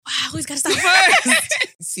always gotta start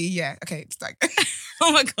first. See, yeah. Okay, it's like...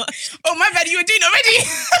 Oh my gosh. Oh, my bad. You were doing it already.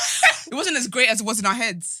 It wasn't as great as it was in our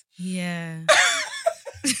heads. Yeah.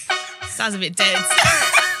 Sounds a bit dead.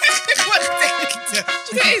 What dead? Do you know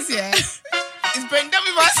what it is, yeah? It's brain dead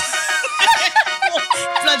with us.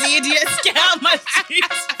 Bloody idiots, get out of my street.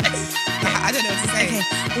 I don't know what to say. Okay.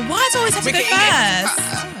 Well, why do I always have to go first?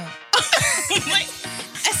 Wait,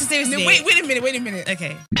 Esther, seriously. No, wait a minute.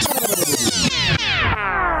 Okay.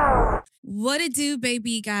 What it do,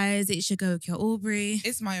 baby guys? It's your girl, Kia Aubrey.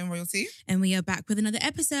 It's my own royalty. And we are back with another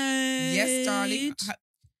episode. Yes, darling.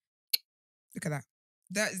 Look at that.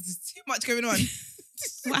 That is just too much going on.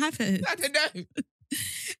 What happened? I don't know.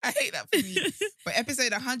 I hate that for me. But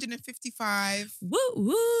episode 155. Woo,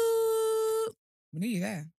 woo. We're nearly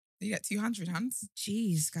there. You get 200, Hans.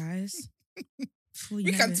 Jeez, guys.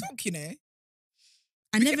 We can talk, you know.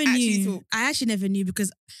 I We never can actually knew. talk. I actually never knew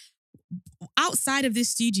because outside of this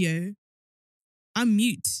studio, I'm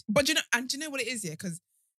mute. But do you know what it is, yeah? Because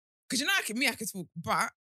you know, I can talk,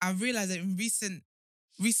 but I realized that in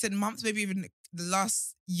recent months, maybe even the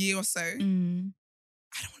last year or so, I don't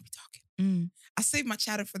want to be talking. I save my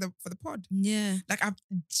chatter for the pod. Yeah. Like, I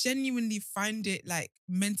genuinely find it like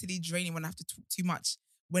mentally draining when I have to talk too much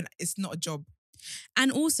when it's not a job.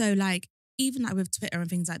 And also, like, even like with Twitter and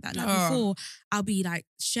things like that. Like before, I'll be like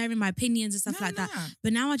sharing my opinions and stuff like that.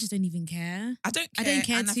 But now I just don't even care. I don't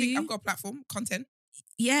care. And I think I've got a platform, content.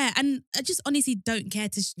 Yeah, and I just honestly don't care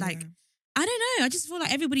to like. I don't know. I just feel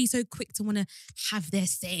like everybody's so quick to want to have their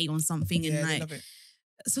say on something, and they like love it.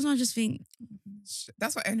 sometimes I just think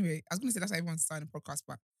that's what. Anyway, I was gonna say that's why everyone's starting a podcast,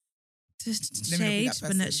 but shade,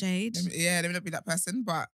 but not shade. Let me not be that person.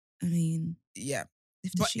 But I mean, yeah,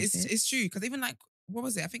 but it's true because even like what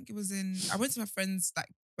was it? I think it was I went to my friend's like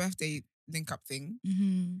birthday link up thing,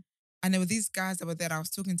 and there were these guys that were there. I was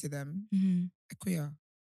talking to them. Akuya,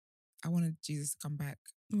 I wanted Jesus to come back.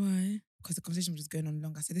 Why? Because the conversation was just going on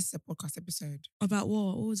long. I said, this is a podcast episode. About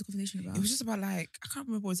what? What was the conversation about? It was just about like, I can't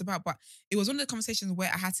remember what it was about, but it was one of the conversations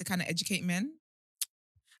where I had to kind of educate men.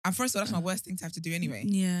 And first of all, that's my worst thing to have to do anyway.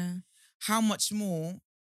 Yeah. How much more?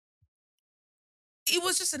 It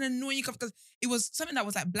was just an annoying because it was something that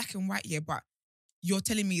was like black and white here, but you're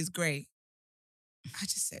telling me it's grey. I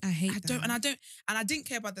just said, I hate that. And I didn't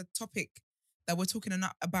care about the topic that we're talking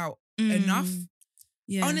about enough.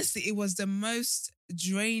 Yeah. Honestly, it was the most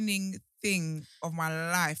draining thing of my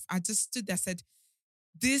life. I just stood there and said,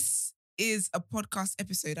 this is a podcast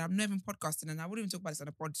episode. I'm not even podcasting and I wouldn't even talk about this on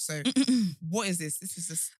a pod. So what is this? This is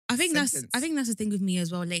just I think that's the thing with me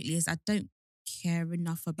as well lately is I don't care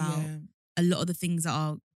enough about a lot of the things that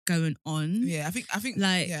are going on. Yeah, I think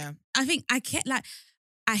like yeah. I think I care like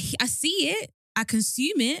I see it, I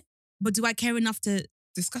consume it, but do I care enough to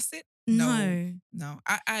discuss it? No.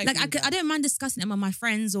 I like I don't mind discussing it with my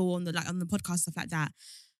friends or on the podcast stuff like that.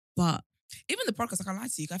 But even the podcast, I can't lie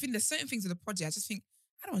to you. I think there's certain things with the project. I just think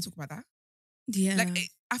I don't want to talk about that. Yeah, like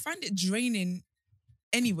I find it draining.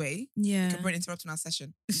 Anyway, yeah. We can bring interrupt on our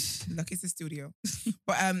session. Look, it's the studio,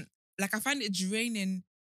 but like I find it draining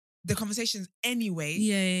the conversations anyway.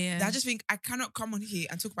 Yeah. That I just think I cannot come on here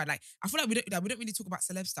and talk about like I feel like we don't really talk about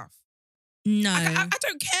celeb stuff. No, I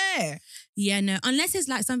don't care. Yeah, no, unless it's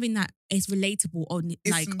like something that is relatable or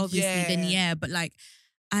like obviously then yeah, but like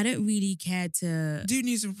I don't really care to do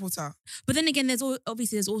news reporter. But then again, there's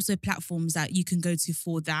also platforms that you can go to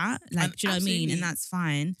for that. Like, do you know what I mean? And that's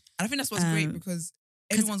fine. And I think that's what's great because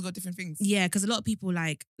everyone's got different things. Yeah, because a lot of people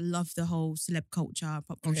like love the whole celeb culture,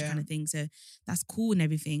 pop culture kind of thing. So that's cool and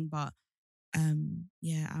everything. But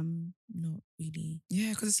yeah, I'm not really. Yeah,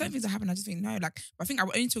 because there's certain things that happen. I just think no, like I think I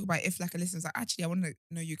would only talk about it if like a listener's like, actually, I want to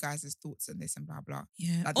know you guys' thoughts on this and blah blah.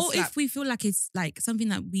 Yeah, like, or if we feel like it's like something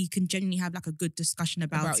that we can genuinely have like a good discussion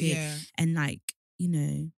about it, and like you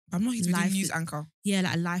know, I'm not here to be a news anchor. Yeah,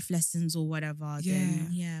 like life lessons or whatever. Yeah, then,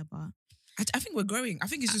 yeah, but I think we're growing. I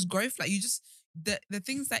think it's just growth. Like you just the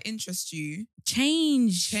things that interest you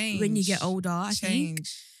change when you get older. I think.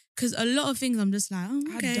 Because a lot of things I'm just like, oh,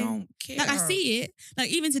 okay. I don't care. Like I see it. Like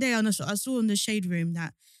even today I saw in the shade room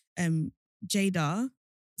that Jada,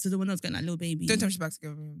 so the one that was getting that little baby. Don't touch back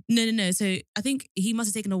together. No. So I think he must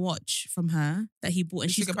have taken a watch from her that he bought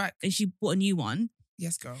and she bought a new one.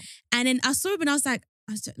 Yes, girl. And then I saw it and I was like,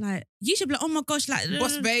 you should be like, oh my gosh, like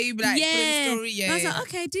boss babe, like put in the story. Yeah. And I was like,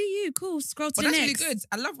 okay, do you? Cool. Scroll to the next. But that's really good.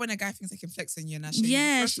 I love when a guy thinks they can flex on you and that's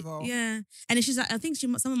first of all. Yeah. And then she's like, I think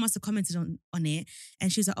someone must have commented on it,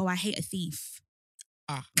 and she was like, oh, I hate a thief.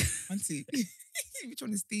 Auntie. Which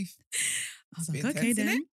one is thief? I was like, okay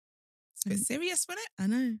then. It's a bit serious, wasn't it? I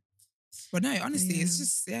know. But no, honestly, it's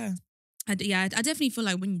just I definitely feel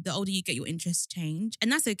like when the older you get, your interests change,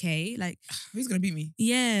 and that's okay. Like, who's gonna beat me?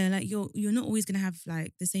 Yeah, like you're not always gonna have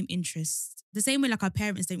like the same interests. The same way like our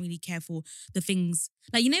parents don't really care for the things.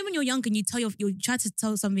 Like, you know, when you're young and you try to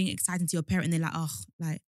tell something exciting to your parent, and they're like, oh,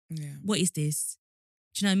 like, what is this?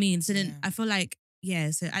 Do you know what I mean? So then I feel like,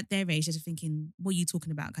 so at their age, they're just thinking, what are you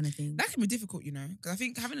talking about, kind of thing. That can be difficult, you know, because I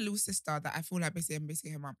think having a little sister that I feel like I'm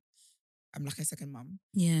basically her mum. I'm like a second mum.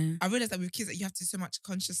 Yeah. I realized that with kids that you have to do so much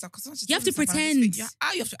conscious stuff. Because you have to pretend. You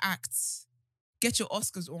have to act. Get your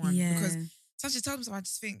Oscars on. Yeah. Because such a time, I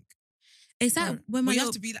just think. It's that when you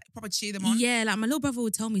have to be like proper cheer them on. Yeah, like my little brother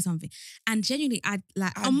would tell me something, and genuinely, I'm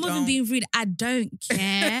not even being rude. I don't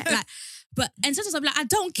care. And sometimes I'm like, I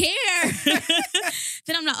don't care.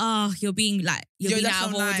 Then I'm like, oh, you're being out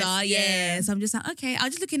of order. Nice. Yeah. So I'm just like, okay. I'll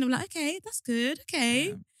just look in. I'm like, okay, that's good. Okay.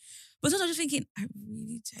 Yeah. But sometimes I'm just thinking,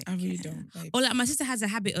 I really don't. Babe. Or like my sister has a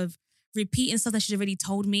habit of repeating stuff that she's already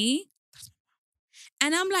told me.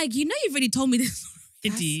 And I'm like, you know, you've already told me this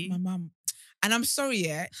already. That's my mum. And I'm sorry,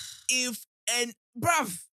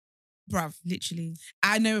 bruv. Literally.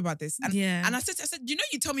 I know about this. And I said, you know,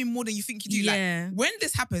 you tell me more than you think you do. Yeah. Like, when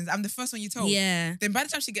this happens, I'm the first one you told. Yeah. Then by the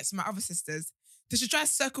time she gets to my other sisters, they should try to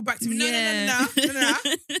circle back to me. No.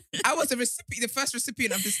 I was the first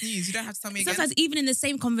recipient of this news. You don't have to tell me again. Sometimes even in the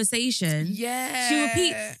same conversation, she'll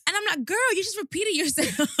repeat. And I'm like, girl, you just repeated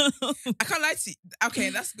yourself. I can't lie to you. Okay,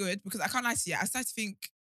 that's good because I can't lie to you. I started to think,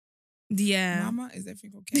 Mama, is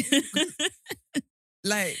everything okay?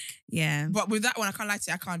 Like, but with that one, I can't lie to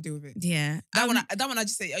you. I can't deal with it. Yeah, that one, I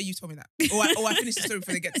just say, oh, you told me that, or I finish the story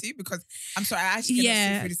before they get to you because I'm sorry, I actually cannot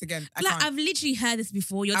sit through this again. I've literally heard this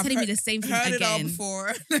before. You're telling me the same thing again. Heard it all before.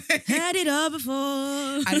 Heard it all before.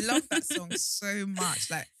 I love that song so much.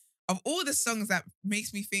 Like, of all the songs that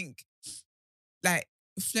makes me think, like,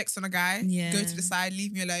 flex on a guy, go to the side,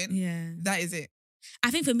 leave me alone. Yeah, that is it. I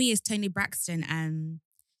think for me, it's Toni Braxton and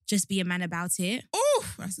Just Be a Man About It. Oh,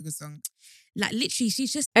 that's a good song. Like, literally,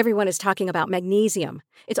 she's just... Everyone is talking about magnesium.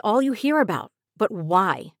 It's all you hear about. But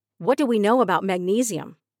why? What do we know about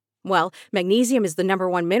magnesium? Well, magnesium is the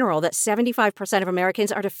 #1 mineral that 75% of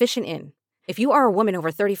Americans are deficient in. If you are a woman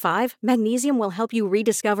over 35, magnesium will help you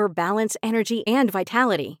rediscover balance, energy, and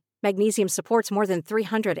vitality. Magnesium supports more than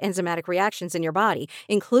 300 enzymatic reactions in your body,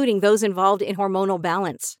 including those involved in hormonal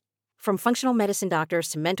balance. From functional medicine doctors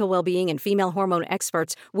to mental well-being and female hormone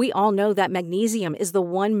experts, we all know that magnesium is the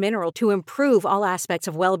one mineral to improve all aspects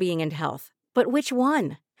of well-being and health. But which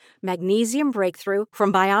one? Magnesium Breakthrough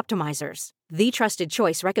from Bioptimizers, the trusted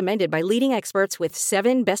choice recommended by leading experts with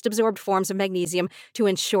 7 best-absorbed forms of magnesium to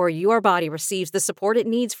ensure your body receives the support it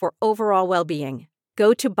needs for overall well-being.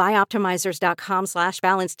 Go to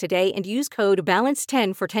bioptimizers.com/balance today and use code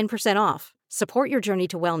BALANCE10 for 10% off. Support your journey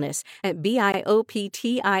to wellness at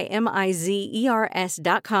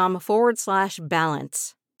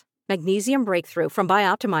bioptimizers.com/balance. Magnesium Breakthrough from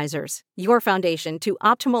Bioptimizers, your foundation to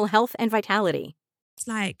optimal health and vitality. It's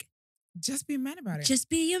like, just be a man about it. Just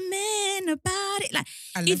be a man about it. Like,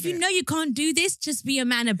 if you know you can't do this, just be a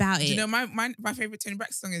man about it. Do you know, my favorite Toni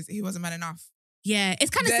Braxton song is He Wasn't Man Enough. Yeah, it's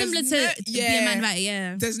kind of similar to Be a Man About It,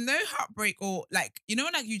 yeah. There's no heartbreak or like, you know,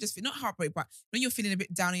 like you just feel, not heartbreak, but when you're feeling a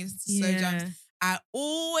bit down and you listen to slow jams, I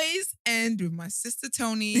always end with my sister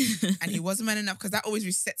Toni and He Wasn't Man Enough because that always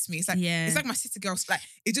resets me. It's like my sister girl, like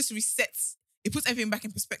it just resets. It puts everything back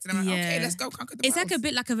in perspective. I'm like, okay, let's go conquer the world. It's like a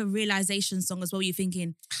bit like of a realization song as well. You're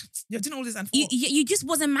thinking, you're doing all this and you just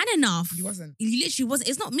wasn't man enough. You wasn't. You literally wasn't.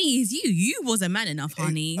 It's not me, it's you. You wasn't man enough,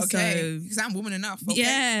 honey. Okay, because I'm woman enough. Okay?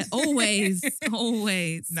 Yeah, always,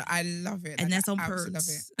 always. No, I love it. And that's on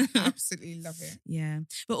purpose. I love it. I absolutely love it. Yeah,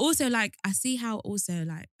 but also like I see how also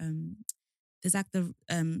like there's like the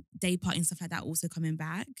day party and stuff like that also coming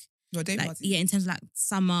back. Your day party? Yeah, in terms of like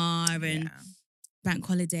summer and bank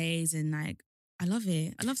holidays and like. I love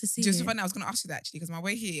it. I love to see it. Just funny, I was going to ask you that actually because my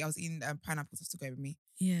way here, I was eating pineapples. I still go with me.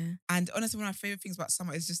 Yeah. And honestly, one of my favourite things about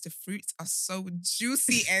summer is just the fruits are so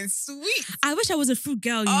juicy and sweet. I wish I was a fruit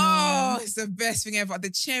girl, you know. Oh, it's the best thing ever. The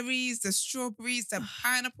cherries, the strawberries, the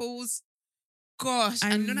pineapples. Gosh.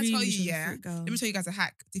 And when I tell you, let me tell you guys a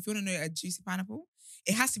hack. If you want to know a juicy pineapple,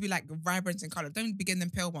 it has to be like vibrant in colour. Don't begin them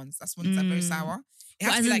pale ones. That's when it's like very sour. It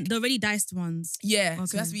has to be like the already diced ones. Yeah. Okay.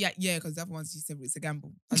 So it has to be like, because the other ones you said it's a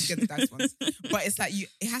gamble. I just get the diced ones. But it's like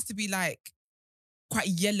it has to be like quite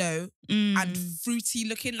yellow and fruity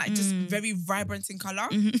looking, like just very vibrant in colour.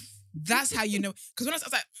 Mm-hmm. That's how you know. Because when I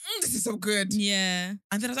was like, this is so good. Yeah.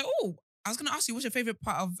 And then I was like, I was gonna ask you, what's your favourite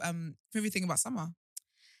part of favourite thing about summer?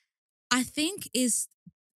 I think is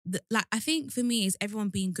I think for me is everyone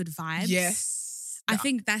being good vibes. Yes. I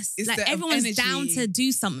think that's like everyone's down to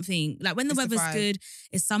do something. Like when the weather's good,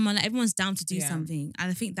 it's summer. Like everyone's down to do something,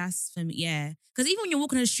 and I think that's for me. Yeah, because even when you're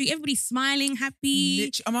walking on the street, everybody's smiling, happy.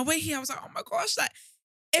 Literally, on my way here, I was like, oh my gosh, like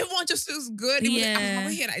everyone just feels good. I was on my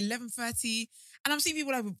way here at 11:30, and I'm seeing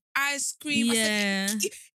people like with ice cream. I said,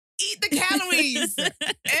 eat the calories,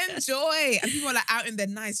 enjoy, and people are like out in their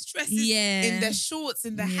nice dresses, in their shorts,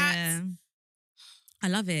 in their hats. I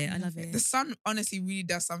love it. I love it. The sun honestly really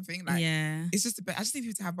does something. Like, it's just the best. I just need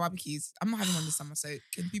people to have barbecues. I'm not having one this summer, so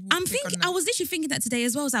can people? I was literally thinking that today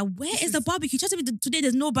as well. I was like, where is the barbecue? Just today,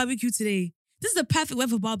 there's no barbecue today. This is the perfect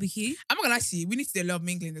weather for barbecue. I'm not gonna lie to you. We need to do a lot of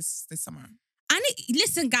mingling this summer.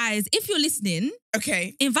 Listen, guys, if you're listening,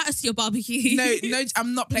 invite us to your barbecue. No,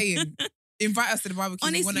 I'm not playing. Invite us to the barbecue.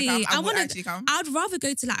 Honestly, I'd rather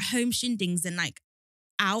go to like home shindings than like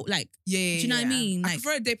out. Like, do you know what I mean? Like, I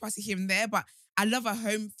prefer a day party here and there, but I love a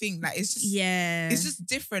home thing. Like, it's just it's just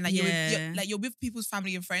different. Like, you're with people's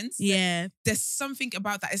family and friends. Yeah, there's something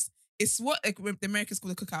about that. It's what like, the Americans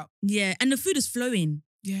call a cookout. Yeah, and the food is flowing.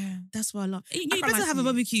 Yeah, that's what I love. You better have a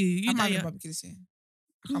barbecue. I'm having a barbecue this year.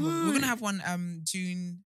 We're gonna have one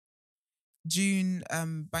June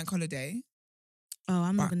bank holiday. Oh,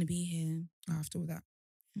 I'm not gonna be here after all that.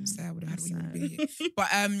 So I would have had one be here. But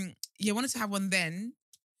I wanted to have one then,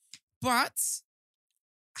 but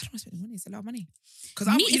I don't want to spend the money. It's a lot of money. Because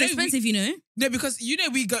meat is expensive, you know. No, because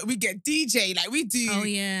we get DJ, like we do. Oh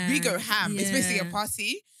yeah, we go ham. It's basically a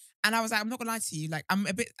party. And I was like, I'm not gonna lie to you, like I'm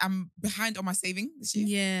behind on my saving this year.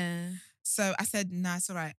 Yeah. So I said, nah, it's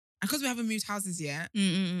all right. And because we haven't moved houses yet,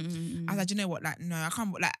 I was like, you know what? Like, no, I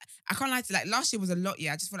can't lie to you. Like, last year was a lot,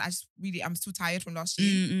 yeah. I'm still tired from last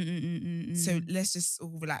year. So let's just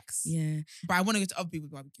all relax. Yeah. But I want to go to other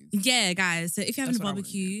people's barbecues. Yeah, guys. So if you're having a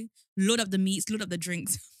barbecue, load up the meats, load up the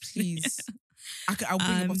drinks. Please. I'll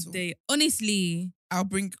bring a bottle. Honestly. I'll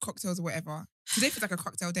bring cocktails or whatever. Today feels like a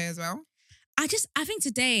cocktail day as well. I think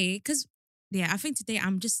today,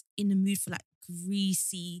 I'm just in the mood for like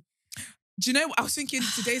greasy. Do you know what? I was thinking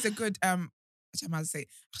today's a good, I was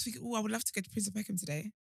thinking, I would love to go to Prince of Peckham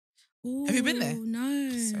today. Ooh, have you been there? No.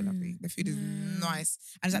 So lovely. The food is nice.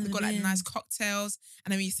 And it's like they've got like nice cocktails.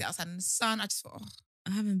 And then when you sit outside in the sun, I just thought,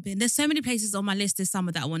 I haven't been. There's so many places on my list this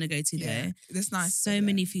summer that I want to go to though. That's nice. So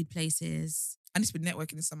many food places. I need to be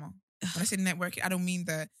networking this summer. When I say networking, I don't mean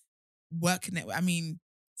the work network. I mean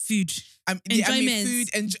food. Enjoyment. I mean food.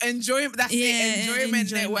 Enjoyment. That's it. Enjoyment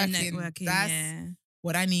networking. That's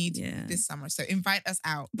what I need this summer. So invite us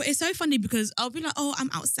out. But it's so funny because I'll be like, oh, I'm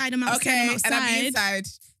outside. And I'll be inside.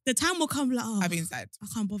 The time will come like, oh, I'll be inside. I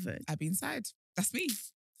can't bother. I'll be inside. That's me.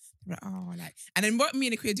 Like, oh, like, and then what me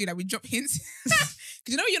and the queer do, like, we drop hints. Because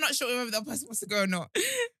you know you're not sure whether the person wants to go or not.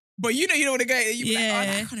 But you know you don't want to go. You be like, oh, I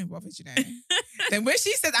can't even bother, you know. Then when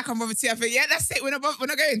she said I can't bother too, I thought, yeah, that's it. We're not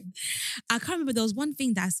going. I can't remember. There was one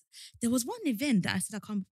event that I said I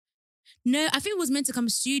can't. No, I think it was meant to come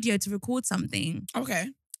studio to record something. Okay.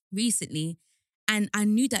 Recently. And I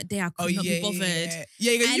knew that day I could not be bothered.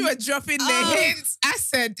 Yeah, you were dropping the hints. I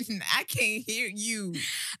said, I can't hear you.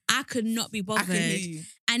 I could not be bothered. I can hear you.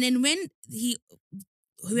 And then when the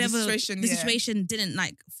situation didn't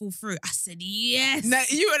like fall through, I said, yes. No,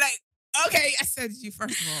 you were like, okay. I said you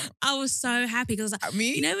first of all. I was so happy because I was like,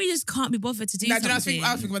 you know, we just can't be bothered to do something. I was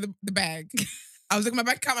thinking about the bag. I was looking at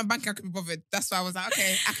my bank account could be bothered. That's why I was like,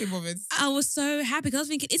 okay, I can be bothered. I was so happy because I was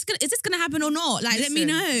thinking, is this gonna happen or not? Like, let me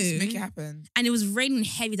know. Just make it happen. And it was raining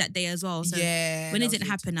heavy that day as well. So when it didn't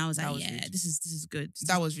happen, I was like, this is good.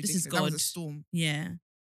 That was ridiculous. This is God. That was a storm. Yeah.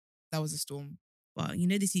 That was a storm. But you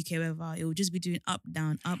know this UK weather, it will just be doing up,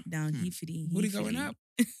 down, heafity. What are going up?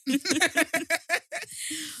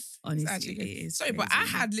 Honestly, it is sorry, but I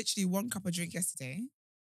had literally one cup of drink yesterday.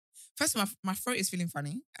 First of all, my throat is feeling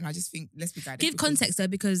funny, and I just think, let's be guided. Give context though,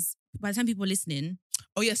 because by the time people are listening.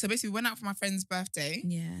 Oh yeah, so basically we went out for my friend's birthday.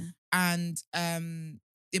 Yeah. And I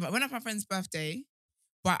went out for my friend's birthday,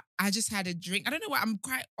 but I just had a drink. I don't know why, I'm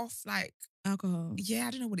quite off like alcohol. Yeah,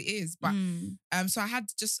 I don't know what it is, but so I had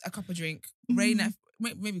just a cup of drink. Ray,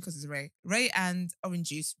 maybe because it's Ray and orange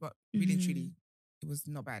juice, but really and truly, it was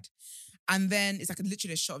not bad. And then it's like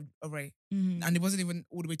literally a shot of Ray. And it wasn't even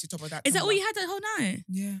all the way to the top of that. Is that all you had that whole night?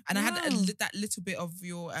 Yeah. And I had that little bit of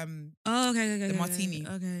your the martini.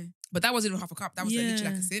 Okay. But that wasn't even half a cup. That was literally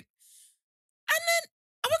like a sip. And then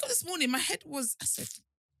I woke up this morning, my head was, I said,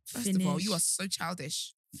 first of all, you are so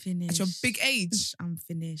childish. Finished. At your big age. I'm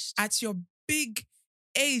finished. At your big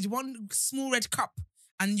age, one small red cup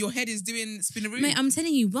and your head is doing spinaroo. Mate, I'm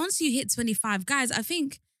telling you, once you hit 25, guys, I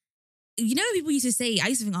think, you know, people used to say, I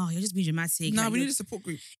used to think, oh, you're just being dramatic. No, we need a support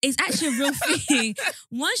group. It's actually a real thing.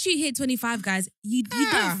 Once you hit 25, guys, you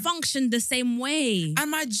don't function the same way.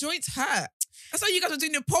 And my joints hurt. That's why you guys were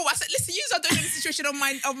doing the pole. I said, listen, you guys are doing the situation of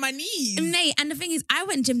my knees. Mate, and the thing is, I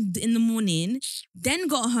went gym in the morning, then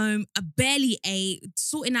got home, I barely ate,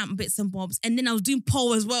 sorting out bits and bobs, and then I was doing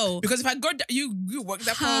pole as well. Because if I got you work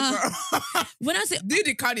that pole, girl. When I say do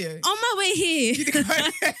the cardio. On my way here. Do the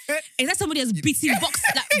cardio. Is that somebody that's beating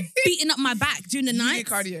up my back during the night? You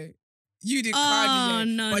did cardio. You did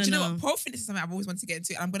cardio. No, but you know no. what? Pole fitness is something I've always wanted to get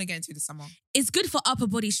into, and I'm going to get into this summer. It's good for upper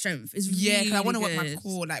body strength. It's really because I want to work good. my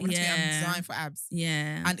core. Like, when I say I'm designed for abs.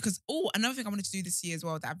 Yeah. And because, another thing I wanted to do this year as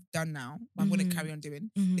well that I've done now, but I'm going to carry on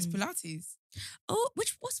doing, is Pilates. Oh,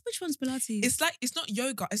 which one's Pilates? It's not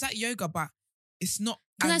yoga. It's like yoga, but it's not.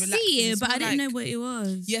 I see it, but I didn't know what it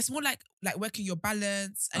was. Yeah, it's more like working your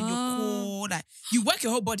balance and your core. Like, you work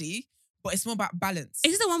your whole body, but it's more about balance.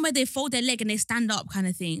 Is it the one where they fold their leg and they stand up kind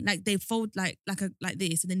of thing? Like they fold like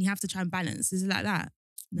this, and then you have to try and balance. Is it like that?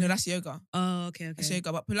 No, that's yoga. Oh, okay. That's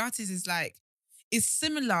yoga. But Pilates is it's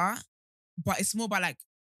similar, but it's more about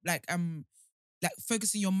like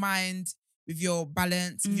focusing your mind with your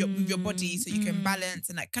balance, with your body, so you can balance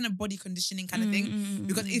and like kind of body conditioning kind of thing.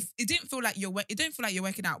 Because if it didn't feel like you're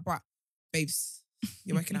working out, but babes,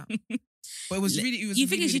 you're working out. But it was really. You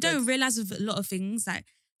think really, you don't realize with a lot of things like.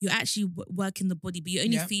 You're actually working the body, but you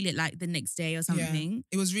only feel it like the next day or something. Yeah.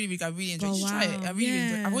 It was really, really good. I really enjoyed it. You should try it. I really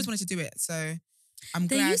enjoyed it. I've always wanted to do it, so I'm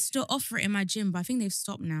glad. They used to offer it in my gym, but I think they've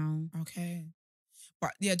stopped now. Okay.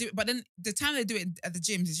 But yeah, but then the time they do it at the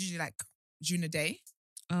gyms is usually like during the day.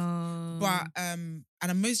 Oh. But and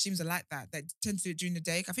most gyms are like that. They tend to do it during the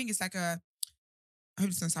day. I think it's like I hope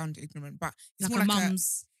it doesn't sound ignorant, but it's like more a like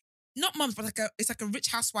mums. Not mums, but it's like a rich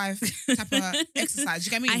housewife type of exercise. You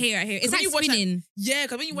get me? I hear. It's like spinning.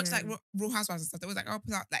 Because when you watch like Real Housewives and stuff, they're always like, oh,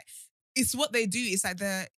 pull out. Like, it's what they do. It's like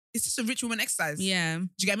it's just a rich woman exercise. Yeah. Do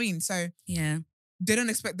you get me? So yeah, they don't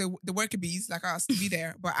expect the worker bees like us to be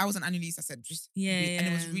there. But I was on annual leave, so I said just and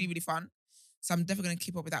it was really, really fun. So I'm definitely gonna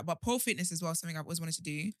keep up with that. But pole fitness as well, something I've always wanted to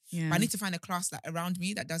do. Yeah. But I need to find a class like around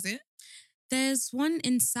me that does it. There's one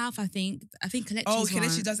in South, I think Kelechi's Oh,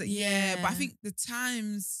 Kelechi does it. Yeah. But I think the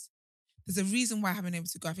times. There's a reason why I haven't been able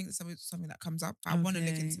to go. I think there's something that comes up. I want to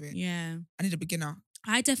look into it. Yeah. I need a beginner.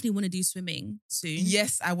 I definitely want to do swimming soon.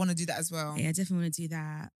 Yes, I want to do that as well. Yeah, I definitely want to do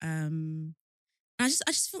that. I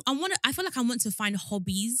feel like I want to find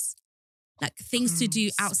hobbies, like things to do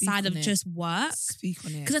outside of just work. Speak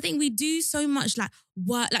on it. Because I think we do so much like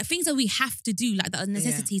work, like things that we have to do, like the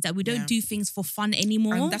necessities that we don't do things for fun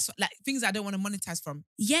anymore. And that's like things that I don't want to monetize from.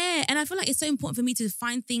 Yeah, and I feel like it's so important for me to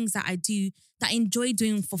find things that I do that I enjoy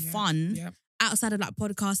doing for fun. Yeah. Outside of like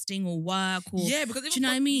podcasting or work or because do you know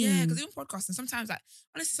what I mean? Yeah, because even podcasting, sometimes like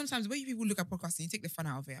honestly, sometimes when people look at podcasting, you take the fun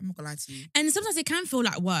out of it. I'm not gonna lie to you. And sometimes it can feel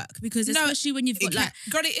like work because especially when you've got like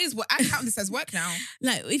God, it is. Well, I count this as work now.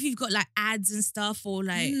 Like if you've got like ads and stuff or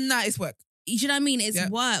like it's work. Do you know what I mean? It's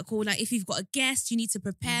work, or like if you've got a guest, you need to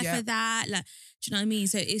prepare for that. Like, do you know what I mean?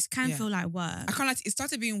 So it can feel like work. I can't lie to you, it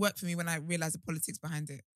started being work for me when I realized the politics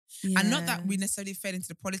behind it. And not that we necessarily fed into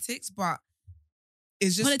the politics, but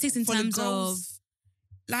it's just politics in terms of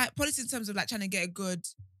like politics in terms of like trying to get a good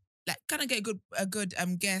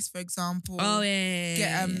guest, for example. Oh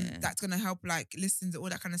yeah. That's gonna help like listens, all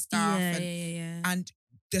that kind of stuff. And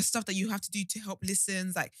the stuff that you have to do to help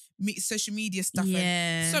listens, like social media stuff.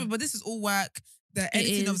 Yeah. Sorry, but this is all work. The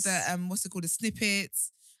editing of the the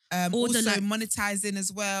snippets. Also monetizing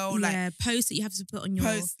as well. Yeah, like posts that you have to put on your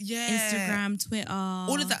Instagram, Twitter.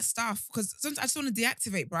 All of that stuff. Because sometimes I just want to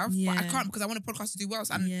deactivate, bruv. Yeah. But I can't because I want a podcast to do well.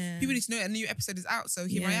 So people need to know a new episode is out. So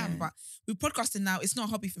here I am. But with podcasting now, it's not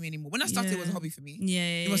a hobby for me anymore. When I started, it was a hobby for me.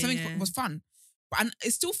 It was something that was fun. And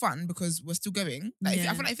it's still fun because we're still going. Like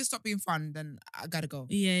I feel like if it stopped being fun, then I gotta go.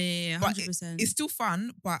 Yeah, 100%. It's still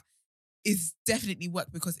fun, but it's definitely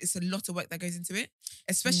work because it's a lot of work that goes into it.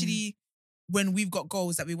 Especially when we've got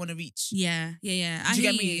goals that we want to reach. Yeah. Do you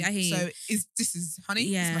get me? I hear you. So this is honey.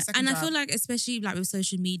 Yeah. It's my second and job. I feel like especially like with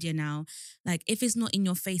social media now, like if it's not in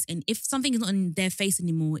your face and if something is not in their face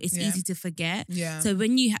anymore, it's easy to forget. Yeah. So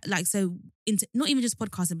when you not even just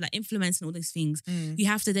podcasting, but like influencing all these things, you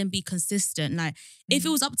have to then be consistent. Like if it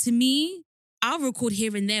was up to me, I'll record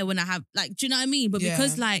here and there when I have like, do you know what I mean? But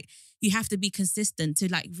because like you have to be consistent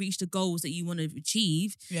to like reach the goals that you want to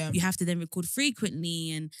achieve. Yeah. You have to then record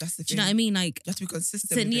frequently and that's the thing. Do you know what I mean? Like you have to be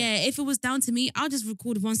consistent. If it was down to me, I'll just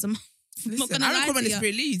record once a month. Listen, I record when the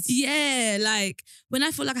spirit leads. Yeah, like when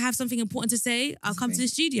I feel like I have something important to say, I'll come to the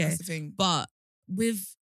studio. That's the thing. But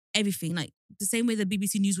with everything, like the same way the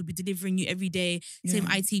BBC News will be delivering you every day, same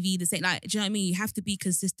ITV, the same, like, do you know what I mean? You have to be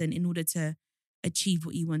consistent in order to achieve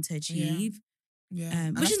what you want to achieve. Yeah.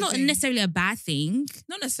 Which is not necessarily a bad thing.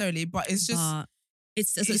 Not necessarily, but it's just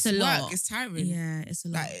it's a lot. Work. It's tiring. Yeah, it's a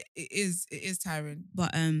lot. Like it is tiring.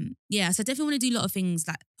 But yeah, so I definitely want to do a lot of things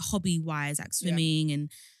like hobby-wise, like swimming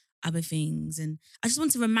and other things. And I just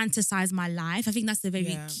want to romanticize my life. I think that's the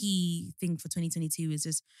very key thing for 2022 is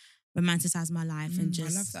just romanticize my life and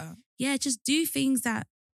just... I love that. Yeah, just do things that...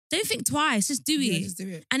 Don't think twice, just do it. Yeah, just do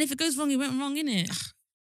it. And if it goes wrong, it went wrong, innit?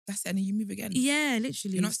 That's it, and then you move again. Yeah,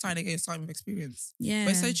 literally. You're not starting again, you're starting with experience. Yeah.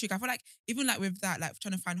 But it's so true. I feel like, even like with that, like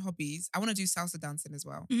trying to find hobbies, I want to do salsa dancing as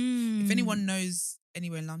well. Mm. If anyone knows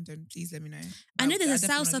anywhere in London, please let me know. I know there's a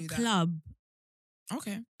salsa club.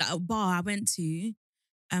 Okay. At a bar I went to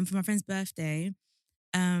for my friend's birthday.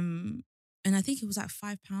 And I think it was like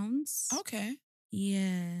 £5. Okay.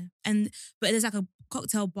 Yeah. But there's like a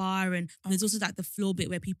cocktail bar and there's also like the floor bit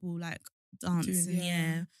where people like dance.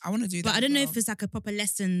 And I want to do that. But I don't know if it's like a proper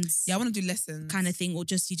lessons. Yeah, I want to do lessons. Kind of thing, or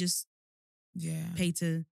just you just pay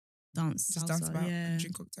to dance. Just dance about and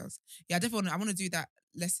drink cocktails. Yeah, I definitely I want to do that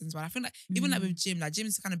lessons, but I feel like even like with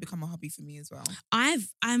gym's kind of become a hobby for me as well.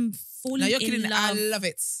 I'm falling in love. I love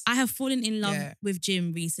it. I have fallen in love with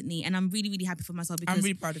gym recently, and I'm really, really happy for myself because I'm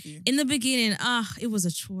really proud of you. In the beginning, it was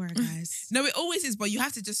a chore, guys. No, it always is, but you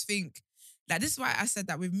have to just think like this is why I said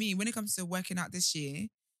that with me when it comes to working out this year.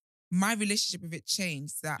 My relationship with it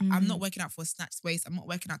changed. That I'm not working out for a snatched waist. I'm not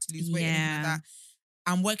working out to lose weight or anything like that.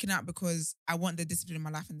 I'm working out because I want the discipline in my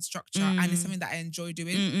life and the structure, and it's something that I enjoy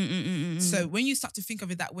doing. So when you start to think of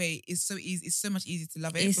it that way, it's so easy. It's so much easier to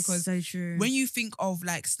love it. It's because so true. When you think of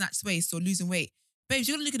like snatched waist or losing weight, babes,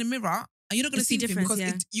 you're gonna look in the mirror and you're not gonna see anything because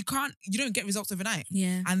you don't get results overnight.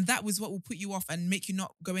 Yeah, and that was what will put you off and make you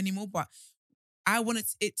not go anymore. But I wanted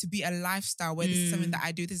it to be a lifestyle where this is something that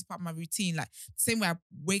I do. This is part of my routine. Like the same way I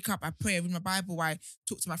wake up, I pray, I read my Bible, I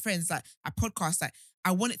talk to my friends, like I podcast. Like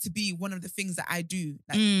I want it to be one of the things that I do,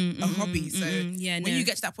 like a hobby. So when you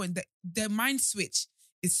get to that point, the mind switch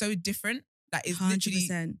is so different. Like it's 100%.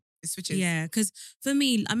 Literally it switches. Yeah, because for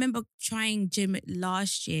me, I remember trying gym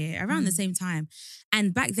last year around the same time,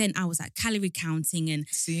 and back then I was like calorie counting and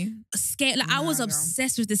scale. Like I was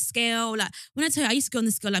obsessed with the scale. Like when I tell you, I used to go on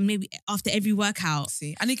the scale like maybe after every workout.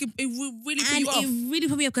 And it really put you off. It really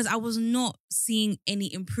put me off because I was not seeing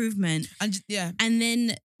any improvement. And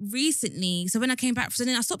then recently, so when I came back, so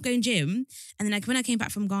then I stopped going gym, and then like when I came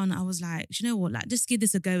back from Ghana, I was like, you know what, like just give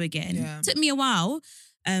this a go again. It took me a while.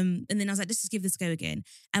 And then I was like, let's just give this a go again.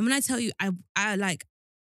 And when I tell you, I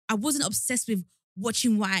wasn't obsessed with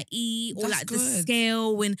watching what I eat or the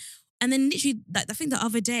scale. And then literally, like I think the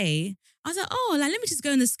other day, I was like, oh, like let me just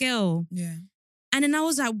go on the scale. Yeah. And then I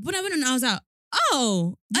was like, when I went on, I was like,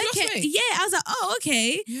 oh, okay. Yeah, I was like, oh,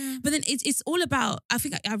 okay. Yeah. But then it's all about, I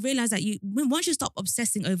think I realized that once you stop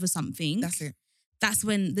obsessing over something. That's it. That's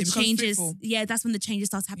when the changes, that's when the changes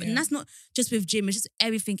start to happen. And that's not just with gym, it's just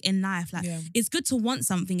everything in life. Like it's good to want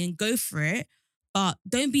something and go for it, but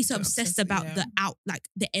don't be so obsessed about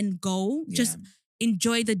the end goal. Just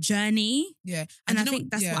enjoy the journey. Yeah. And I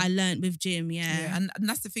think that's what I learned with gym. Yeah. And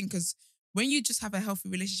that's the thing, because when you just have a healthy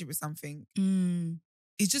relationship with something,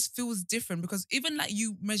 it just feels different, because even like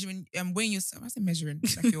you measuring weighing yourself, I say measuring,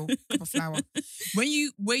 like your cup of flour. When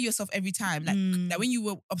you weigh yourself every time, like when you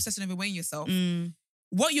were obsessing over weighing yourself,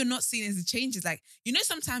 what you're not seeing is the changes. Like, you know,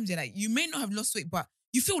 sometimes like you may not have lost weight, but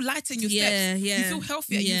you feel lighter in your steps. You feel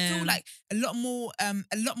healthier. You feel like a lot more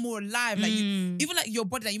alive. Like even like your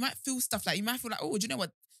body, like you might feel stuff, like you might feel like, oh, do you know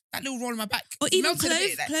what? That little roll on my back. Or even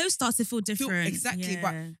clothes start to feel different. Exactly.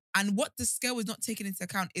 And what the scale is not taking into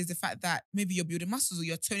account is the fact that maybe you're building muscles or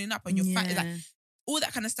you're toning up and you're fat. Like, all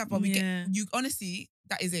that kind of stuff. But you honestly,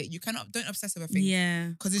 that is it. You don't obsess over things. Yeah.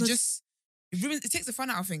 Because it takes the fun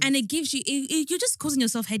out of things. And it gives you, you're just causing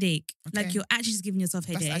yourself headache. Okay. Like you're actually just giving yourself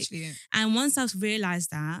headache. That's actually it. And once I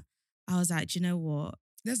realised that, I was like, do you know what?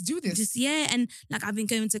 Let's do this. And like I've been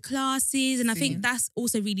going to classes, and I think that's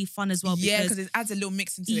also really fun as well. Yeah, because it adds a little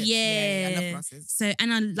mix into it. Yeah, I love classes. So,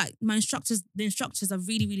 and I like the instructors are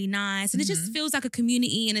really, really nice, and it just feels like a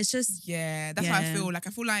community, and it's just that's how I feel. Like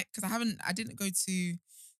I feel like, because I didn't go to.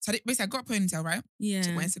 So basically, I got a ponytail, right? Yeah.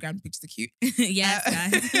 Check my Instagram pictures are cute. Yes,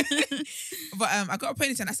 guys. But I got a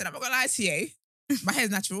ponytail, and I said, I'm not gonna lie to you. My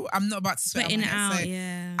hair's natural. I'm not about to sweat my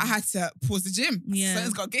hair. So I had to pause the gym. Yeah.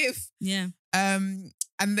 Something's got to give. Yeah.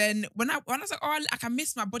 And then when I was like, oh, I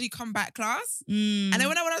missed my body combat class. And then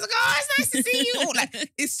when I was like, oh, it's nice to see you.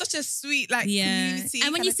 Like, it's such a sweet community.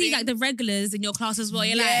 And when you see like the regulars in your class as well,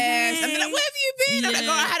 you're like, hey. And they're like, where have you been? I'm like,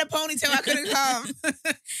 oh, I had a ponytail, I couldn't come.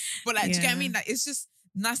 But like, do you get what I mean? Like, it's just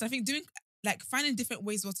nice. I think finding different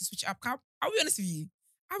ways to switch it up. I'll be honest with you.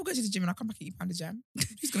 I will go to the gym and I'll come back and eat pound of jam.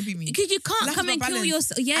 Who's gonna beat me? Because you can't Life come and kill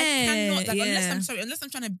yourself. Yeah, I cannot. Like, yeah. unless I'm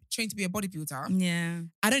trying to train to be a bodybuilder. Yeah,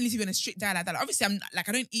 I don't need to be on a strict diet like that. Like, obviously, I'm like,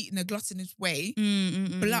 I don't eat in a gluttonous way.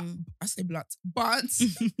 I say blood, but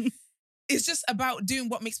it's just about doing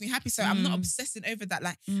what makes me happy. So I'm not obsessing over that.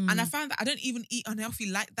 Like, and I found that I don't even eat unhealthy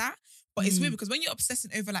like that. But it's weird because when you're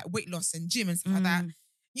obsessing over like weight loss and gym and stuff like that,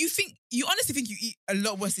 you honestly think you eat a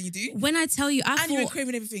lot worse than you do. When I tell you, you're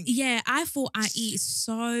craving everything. Yeah, I thought I eat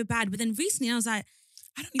so bad, but then recently I was like,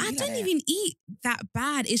 I don't even eat that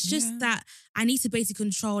bad. It's just that I need to basically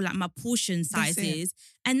control like my portion sizes,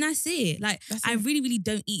 and that's it. Like I really, really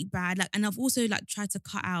don't eat bad. Like, and I've also like tried to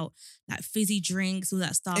cut out like fizzy drinks, all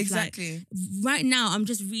that stuff. Exactly. Like, right now, I'm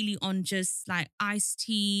just really on just like iced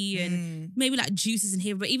tea and maybe like juices in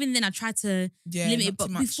here. But even then, I try to limit it. But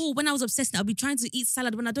before, when I was obsessed, I'd be trying to eat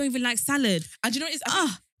salad when I don't even like salad. And you know what it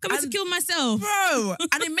is? Coming to kill myself, bro.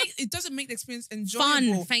 And it doesn't make the experience enjoyable.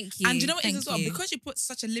 Fun, thank you. And you know what it is as well? Because you put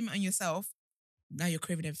such a limit on yourself, now you're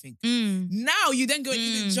craving everything. Now you then go and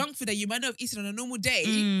eat the junk food that you might not have eaten on a normal day,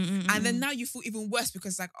 and then now you feel even worse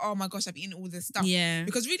because like, oh my gosh, I've eaten all this stuff. Yeah.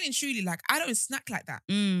 Because really and truly, like, I don't snack like that.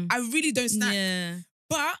 I really don't snack. Yeah.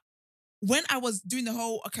 But when I was doing the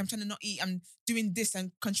whole, okay, I'm trying to not eat, I'm doing this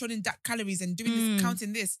and controlling that calories and doing this,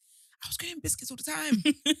 counting this, I was craving biscuits all the time.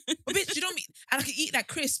 But bitch, you don't eat, and I can eat like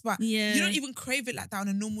crisp, but you don't even crave it like that on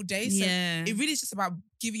a normal day. So it really is just about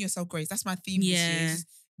giving yourself grace. That's my theme this year. Just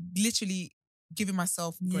literally giving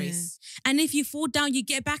myself grace. And if you fall down, you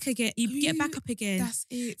get back again. You get back up again. That's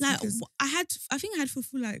it. Like I think I had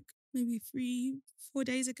fufu like maybe 3-4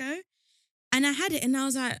 days ago. And I had it and I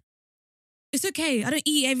was like, it's okay. I don't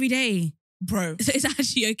eat every day. Bro. So it's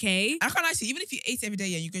actually okay. I can't lie to you, even if you ate every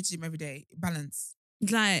day and you go to the gym every day, balance.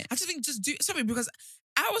 Like, I just think because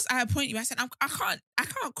I was at a point where I said I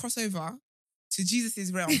can't cross over to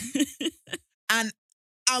Jesus' realm, and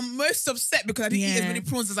I'm most upset because I didn't eat as many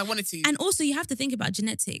prawns as I wanted to. And also, you have to think about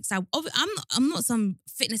genetics. Like, I'm not some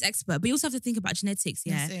fitness expert, but you also have to think about genetics.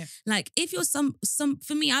 Yeah, like if you're some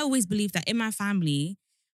for me, I always believe that in my family,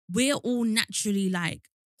 we're all naturally like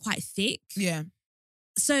quite thick. Yeah.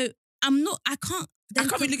 So I can't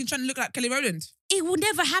be trying to look like Kelly Rowland. It will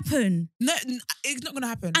never happen. No, it's not going to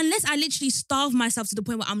happen. Unless I literally starve myself to the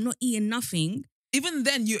point where I'm not eating nothing. Even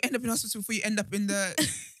then, you end up in hospital before you end up in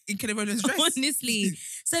Kelly Rowland's dress. Honestly.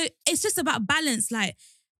 So it's just about balance. Like,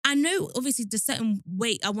 I know obviously the certain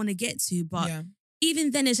weight I want to get to, but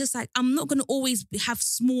even then it's just like, I'm not going to always have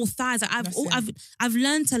small thighs. Like, I've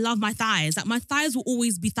learned to love my thighs. Like, my thighs will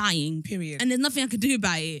always be thighing. Period. And there's nothing I can do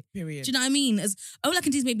about it. Period. Do you know what I mean? All I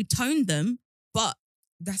can do is maybe tone them, but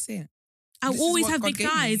that's it. I'll always have big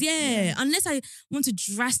thighs. Yeah. Unless I want to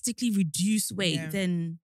drastically reduce weight,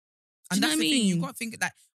 then. And that's the thing. You got to think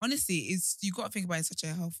like, honestly, you got to think about it in such a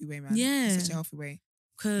healthy way, man. Yeah. In such a healthy way.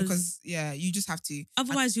 Because you just have to.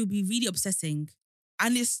 Otherwise, you'll be really obsessing.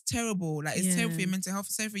 And it's terrible. Like, it's terrible for your mental health.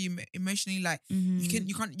 It's terrible for you emotionally. Like, you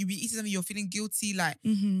be eating something, you're feeling guilty. Like,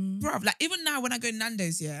 bruv, like, even now when I go to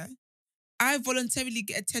Nando's, I voluntarily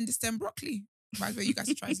get a tender stem broccoli. By the way, you guys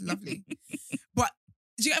should try. It's lovely. But,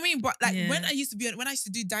 do you know what I mean? But like when I used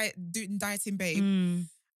to do dieting, babe,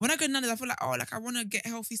 when I go to Nando's, I feel like, oh, like I want to get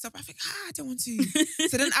healthy stuff. I think, I don't want to.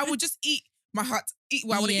 So then I would just eat my heart, eat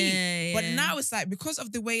what I want to eat. But now it's like, because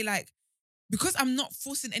of the way, like, because I'm not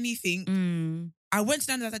forcing anything, I went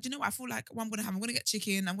to Nando's, I was like, you know what? I feel like what I'm going to get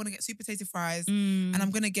chicken, I'm going to get sweet potato fries, and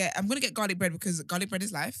I'm going to get garlic bread because garlic bread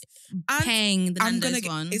is life. Paying the Nando's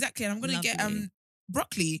one. Exactly. And I'm going to get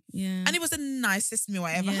broccoli. Yeah. And it was the nicest meal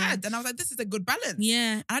I ever had. And I was like, this is a good balance.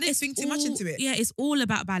 Yeah. And I didn't think too much into it. Yeah, it's all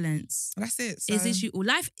about balance. That's it. So it's literally all.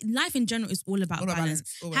 Life in general is all about balance.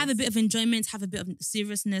 Have a bit of enjoyment, have a bit of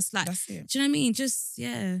seriousness. Like, that's it. Do you know what I mean? Just,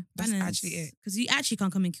 balance. That's actually it. Because you actually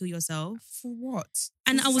can't come and kill yourself. For what?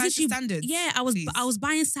 And I was literally, standards, I was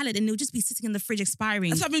buying salad and it would just be sitting in the fridge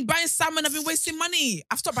expiring. That's why I've been buying salmon. I've been wasting money.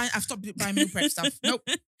 I've stopped buying meal prep stuff. Nope.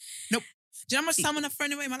 Do you know how much salmon I've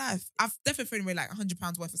thrown away in my life? I've definitely thrown away like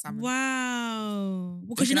 £100 worth of salmon. Wow.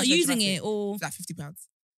 Because you're not using it, or like £50.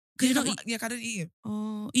 Because I don't eat it.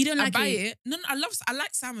 Oh, you don't like it? I buy it. No, I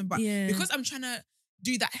like salmon, but because I'm trying to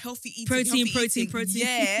do that healthy eating, protein.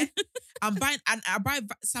 Yeah, I'm buying and I buy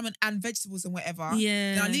salmon and vegetables and whatever.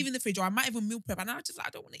 Yeah, then I leave in the fridge, or I might even meal prep, and I just like, I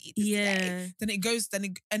don't want to eat this today.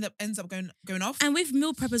 Then it ends up going off. And with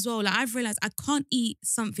meal prep as well, like I've realized I can't eat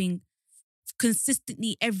something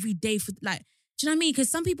consistently every day for like. Do you know what I mean? Because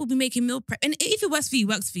some people be making meal prep, and if it works for you, it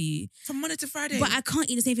works for you. From Monday to Friday. But I can't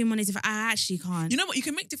eat the same thing Monday to Friday. I actually can't. You know what? You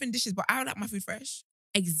can make different dishes, but I like my food fresh.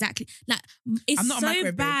 Exactly. Like, it's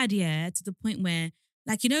so bad, to the point where,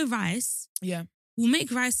 like, you know, rice? Yeah. We'll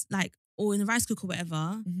make rice, like, or in the rice cooker or whatever.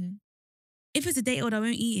 Mm-hmm. If it's a day old, I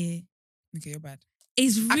won't eat it. Okay, you're bad.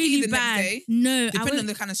 It's really bad. No, depending on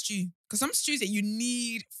the kind of stew. Because some stews that you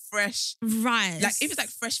need fresh rice. Like if it's like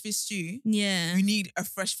fresh fish stew, yeah, you need a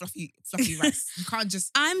fresh fluffy rice. You can't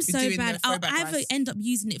just. I'm so bad. I'll either end up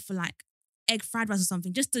using it for like egg fried rice or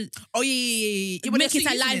something, just to make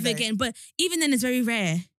it alive again. But even then, it's very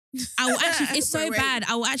rare. I will actually. It's so bad.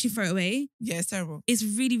 I will actually throw it away. Yeah, it's terrible. It's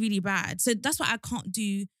really, really bad. So that's why I can't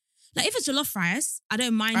do. Like if it's jollof rice, I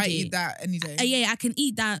don't mind it. I eat that any day. Yeah, I can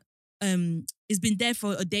eat that. It's been there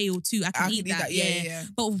for a day or two. I can eat that. Yeah.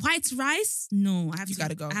 But white rice, no. You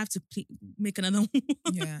gotta go. I have to make another one.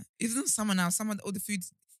 Yeah. Isn't summer now? All the food.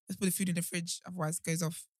 Let's put the food in the fridge, otherwise it goes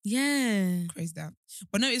off. Yeah. Crazy that.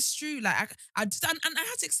 But no, it's true. Like I just and I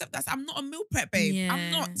had to accept that. I'm not a meal prep babe. Yeah.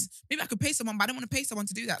 I'm not. Maybe I could pay someone, but I don't want to pay someone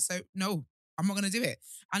to do that. So no, I'm not gonna do it.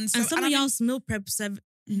 And some of y'all's meal preps have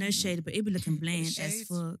no shade, but it be looking bland as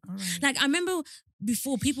fuck. Right. Like I remember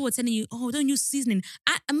before people were telling you, oh, don't use seasoning.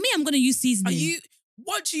 I'm gonna use seasoning.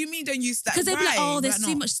 What do you mean don't use that? Because they'll be like, oh, there's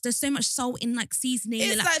so much salt in like seasoning.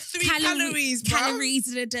 It's like 3 calories, bro.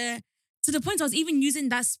 Calories. To the point I was even using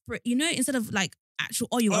that spray, instead of like actual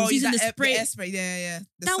oil, I was using the spray. The air spray, yeah.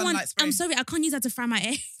 That one, spray. I'm sorry, I can't use that to fry my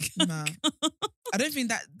egg. No. I don't think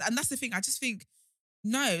that, and that's the thing, I just think,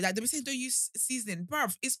 no, like they were saying don't use seasoning.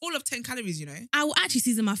 Bruv, it's all of 10 calories, I will actually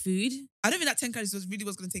season my food. I don't think that 10 calories was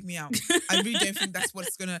going to take me out. I really don't think that's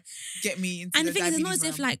what's going to get me into and the thing is, it's not as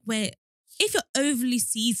if like if you're overly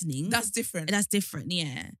seasoning. That's different.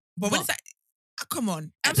 Yeah. But when it's like, come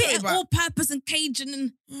on. A bit of all-purpose and Cajun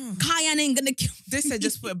and cayenne ain't gonna kill me. They said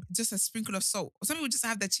just put just a sprinkle of salt. Or some people just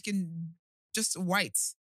have their chicken just white.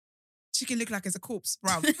 Chicken look like it's a corpse,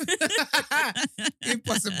 bruv.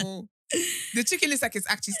 Impossible. The chicken looks like it's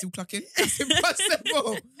actually still clucking. That's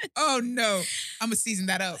impossible. Oh no. I'm gonna season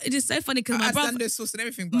that up. It is so funny because my brother sauce and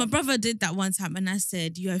everything. My brother did that one time and I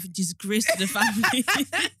said, you have disgrace to the family.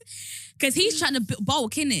 Because he's trying to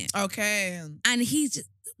bulk, innit? Okay. And he's just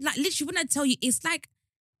like literally when I tell you, it's like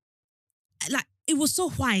it was so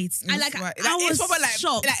white. I was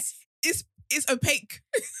shocked. It's opaque.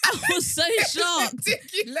 I was so shocked.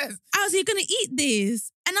 Ridiculous. I was like, you're gonna eat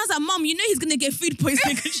this? And I was like, Mom, he's gonna get food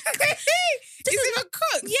poisoning. It's even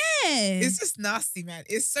cooked. Yeah. It's just nasty, man.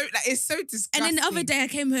 It's so disgusting. And then the other day I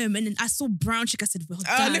came home and then I saw brown chicken. I said, well,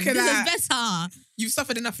 damn, look at that. This is better. You've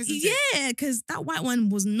suffered enough, isn't it? Yeah, because that white one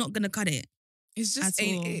was not gonna cut it. It's just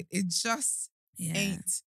ain't it. It just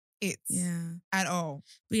ain't it. Yeah. At all.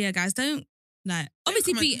 But yeah, guys, don't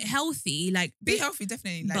obviously be healthy. Be healthy,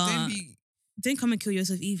 definitely. Don't come and kill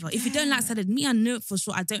yourself either. If you don't like salad, I know for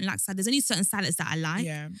sure I don't like salad. There's only certain salads that I like.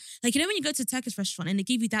 Yeah. Like, when you go to a Turkish restaurant and they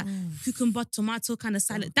give you that cucumber, tomato kind of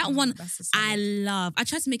salad, that one I love. I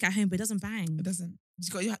try to make it at home, but it doesn't bang. It doesn't.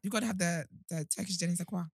 You got to have the Turkish deniz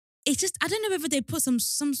akwa. It's just, I don't know whether they put some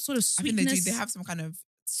sort of sweetness. I think they do. They have some kind of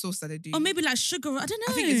sauce that they do. Or maybe like sugar. I don't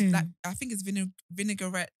know. I think it's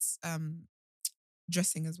vinaigrette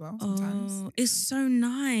dressing as well sometimes. Oh, it's so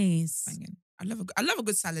nice. Banging. I love a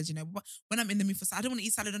good salad, When I'm in the mood for salad, I don't want to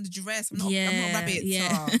eat salad under duress. I'm not a rabbit.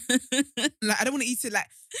 Yeah. I don't want to eat it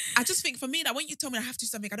I just think for me, when you tell me I have to do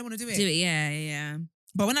something, I don't want to do it. Do it, yeah.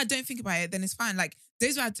 But when I don't think about it, then it's fine. Like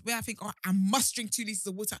days where I think, I must drink 2 liters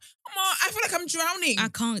of water. I feel like I'm drowning. I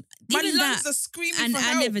can't. My lungs are screaming for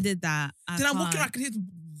help. I never did that. Then I'm walking around, I can hear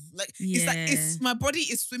it's my body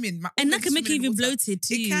is swimming. And that can make you even bloated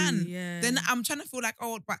too. It can. Yeah. Then I'm trying to feel like,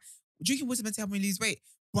 but drinking water meant to help me lose weight.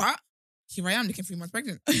 But here I am looking 3 months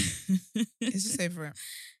pregnant. It's just over it.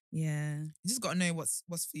 Yeah. You just got to know what's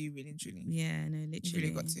for you, really and truly. Yeah, no, literally. You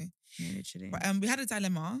really got to. Yeah, literally. But we had a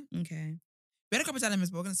dilemma. Okay. We had a couple of dilemmas,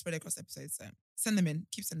 but we're going to spread it across episodes. So send them in.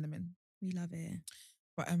 Keep sending them in. We love it.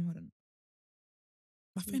 But hold on.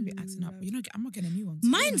 My phone be acting up. I'm not getting a new one.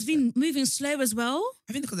 Mine's been moving slow as well.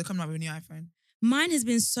 I think because they're coming out with a new iPhone. Mine has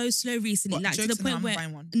been so slow recently. To the point where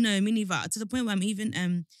buying one. No, me neither. To the point where I'm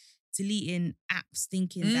even deleting apps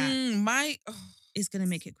thinking that it's gonna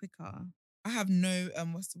make it quicker. I have no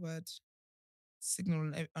what's the word?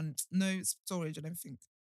 Signal on no storage and everything.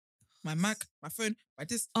 My Mac, my phone, my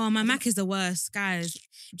this. Oh, my Mac is the worst, guys.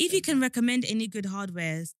 If you can recommend any good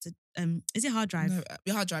hardware to is it hard drive?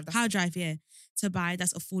 No, hard drive. Hard drive, yeah. To buy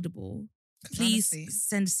that's affordable. Please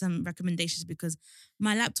send some recommendations because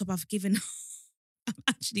my laptop I've given I'm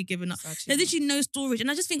actually giving up. There's literally no storage. And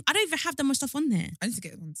I just think I don't even have that much stuff on there. I need to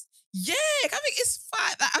get ones. Yeah, I think it's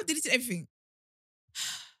fine. I've deleted everything.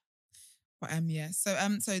 But yeah. So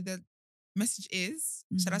the message is,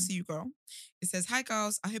 should I see you, girl? It says, "Hi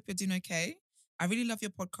girls, I hope you're doing okay. I really love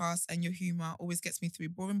your podcast and your humor always gets me through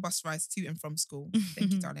boring bus rides to and from school.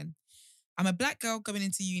 Thank you, darling. I'm a black girl going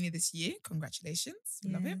into uni this year. Congratulations.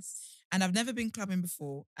 We love it. and I've never been clubbing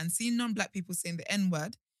before, and seeing non-black people saying the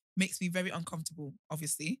N-word makes me very uncomfortable,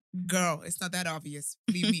 obviously. Girl, it's not that obvious.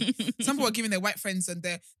 Believe me. Some people are giving their white friends and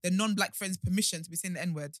their non-black friends permission to be saying the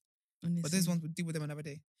N-word. Honestly. But those ones would deal with them another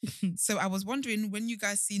day. So I was wondering, when you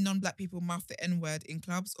guys see non-black people mouth the N-word in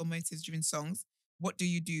clubs or motives during songs, what do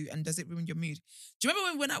you do, and does it ruin your mood? Do you remember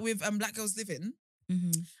when we went out with Black Girls Living?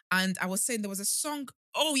 And I was saying there was a song,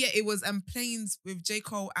 it was Planes with J.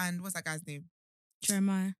 Cole and what's that guy's name?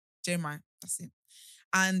 Jeremiah, that's it.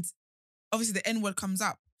 And obviously the N-word comes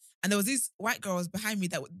up. And there was these white girls behind me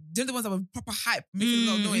that were the ones that were proper hype, making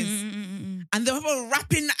a lot of noise. And they were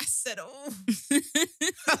rapping. I said,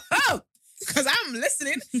 because I'm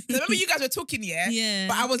listening. So I remember you guys were talking, yeah.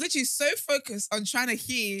 But I was literally so focused on trying to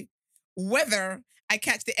hear whether I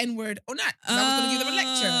catch the N-word or not. I was going to give them a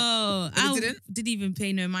lecture. But I didn't even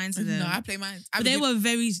pay no mind to them. No, I play mine. But they were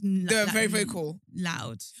very very, very cool.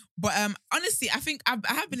 Loud. But honestly, I think I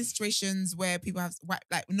have been in situations where people have,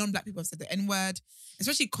 non-black people have said the N-word,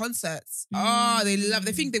 especially concerts. They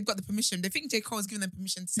think they've got the permission. They think J. Cole has given them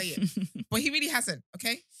permission to say it. But he really hasn't,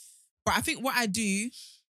 okay? But I think what I do,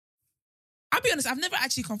 I'll be honest, I've never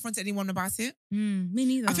actually confronted anyone about it. Me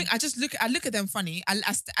neither. I think I look at them funny. I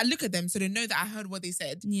look at them so they know that I heard what they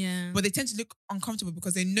said. Yeah. But they tend to look uncomfortable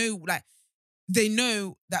because they know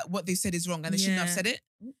that what they said is wrong and they shouldn't have said it.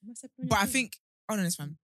 But I think, no, it's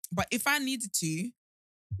fine. But if I needed to,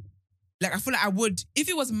 I feel like I would, if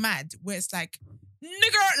it was mad, where it's like,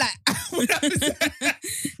 nigger,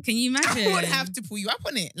 can you imagine? I would have to pull you up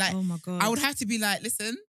on it. Oh my God. I would have to be like,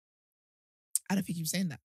 listen, I don't think you're saying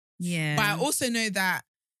that. Yeah. But I also know that,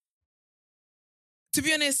 to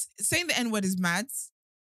be honest, saying the N-word is mad,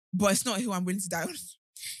 but it's not who I'm willing to die on.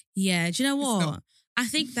 Yeah. Do you know what? I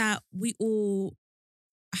think that we all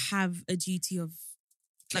have a duty of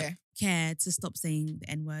care to stop saying the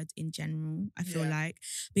N-word in general, I feel like.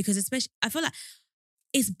 Because especially, I feel like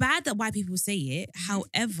it's bad that white people say it.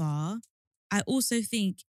 However, I also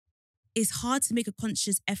think it's hard to make a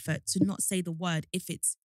conscious effort to not say the word if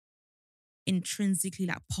it's intrinsically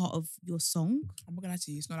part of your song. I'm not gonna lie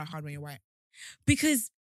to you, it's not that hard when you're white. Because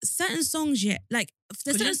certain songs, there's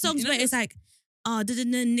certain songs where it's like,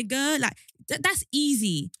 nigga, that's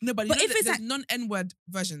easy. No, but if it's non-N-word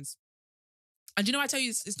versions. And you know, I tell you,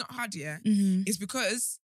 it's not hard, It's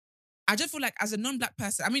because I just feel like as a non-black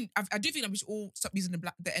person, I mean, I do think that we should all stop using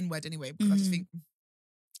the N-word anyway, because I just think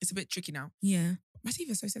it's a bit tricky now. Yeah. My teeth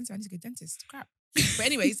are so sensitive, I need to go to the dentist. Crap. But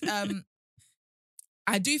anyways,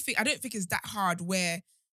 I don't think it's that hard where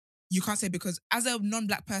you can't say, because as a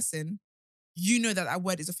non-black person, you know that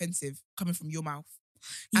word is offensive coming from your mouth.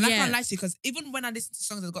 And I can't lie to you, because even when I listen to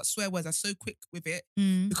songs that got swear words, I'm so quick with it.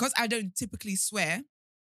 Because I don't typically swear,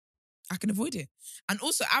 I can avoid it. And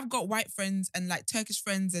also, I've got white friends and Turkish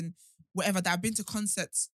friends and whatever that I've been to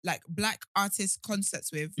concerts, black artist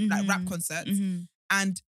concerts with, rap concerts.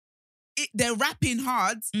 And they're rapping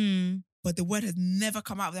hard, but the word has never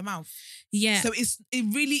come out of their mouth. Yeah. So it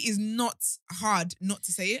really is not hard not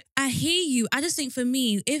to say it. I hear you. I just think for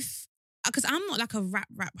me, because I'm not a rap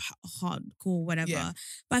hardcore, whatever.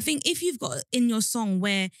 But I think if you've got in your song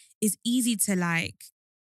where it's easy to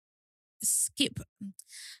skip,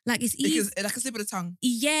 it's easy. Because like a slip of the tongue.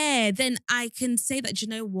 Yeah, then I can say that, you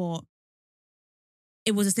know what?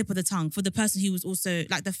 It was a slip of the tongue for the person who was also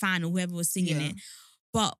the fan or whoever was singing it.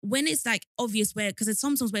 But when it's obvious because there's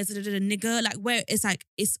some songs where it's a nigga, where it's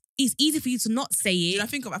it's easy for you to not say it. Dude, I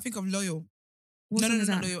think of Loyal. What no,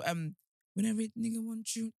 not Loyal. When every nigga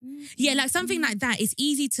wants you. Yeah, something like that. It's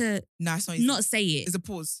easy to it's not easy. Not say it. It's a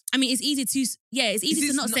pause. I mean, it's easy to it's easy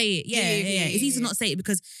to not say it. Yeah. It's easy to not say it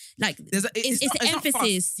because it's the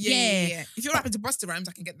emphasis. Yeah. If you're rapping to Busta Rhymes,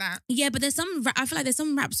 I can get that. Yeah, but I feel like there's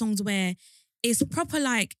some rap songs where it's proper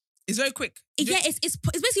it's very quick. It's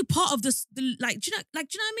basically part of the do you know what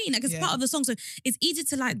I mean? It's part of the song, so it's easy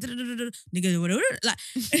to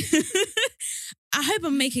I hope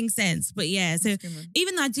I'm making sense, but yeah. So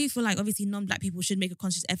even though I do feel like obviously non-black people should make a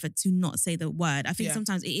conscious effort to not say the word, I think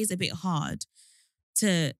sometimes it is a bit hard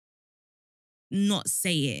to not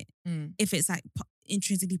say it if it's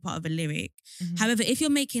intrinsically part of a lyric. However, if you're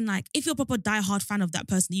making if you're a proper diehard fan of that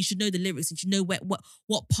person, you should know the lyrics and you know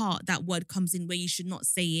what part that word comes in where you should not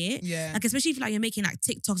say it. Yeah. Especially if you're making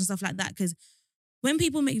TikToks and stuff like that, because when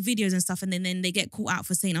people make videos and stuff and then they get caught out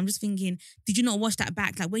for saying, I'm just thinking, did you not watch that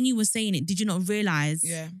back? When you were saying it, did you not realize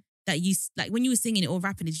that you when you were singing it or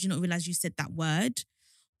rapping it, did you not realize you said that word?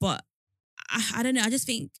 But I don't know. I just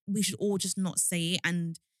think we should all just not say it,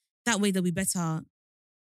 and that way there'll be better.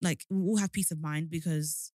 We'll all have peace of mind,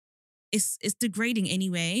 because it's degrading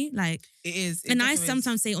anyway. It is. And I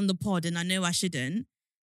sometimes say it on the pod, and I know I shouldn't.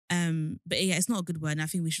 But yeah, it's not a good word, and I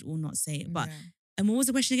think we should all not say it. But what was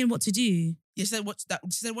the question again? What to do? Yeah, she said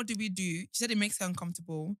what do we do? She said it makes her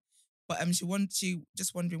uncomfortable, but she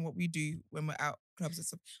just wondering what we do when we're out clubs and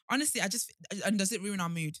stuff. Honestly, and does it ruin our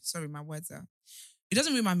mood? Sorry, my words are. It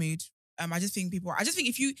doesn't ruin my mood. I just think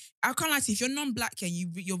I can't lie to you, if you're non-black and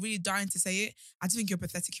you're really dying to say it, I just think you're a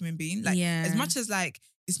pathetic human being. Like, as much as like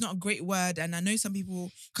it's not a great word, and I know some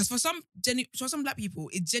people, because for some black people,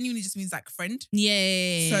 it genuinely just means like friend.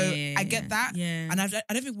 Yeah. So I get that. Yeah. And I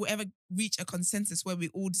don't think we'll ever reach a consensus where we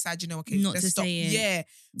all decide, okay, not let's to stop. Say it. Yeah.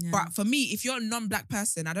 But for me, if you're a non-black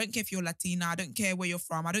person, I don't care if you're Latina, I don't care where you're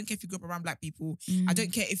from, I don't care if you grew up around black people, I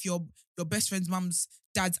don't care if your best friend's mum's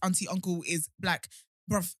dad's auntie, uncle is black.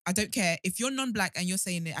 Bruv, I don't care. If you're non-black and you're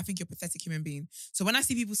saying it, I think you're a pathetic human being. So when I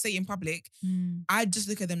see people say it in public, I just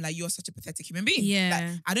look at them like, you're such a pathetic human being.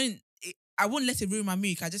 Yeah. Like, I wouldn't let it ruin my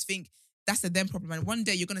mood. I just think that's a them problem. And one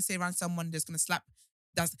day you're going to say around someone that's going to slap,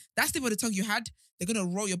 that's the word the tongue you had, they're going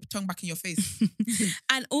to roll your tongue back in your face.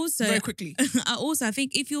 And also, very quickly. I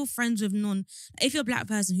think if you're a black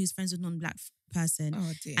person who's friends with non-black person,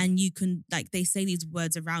 and you can, like, they say these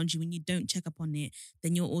words around you and you don't check up on it,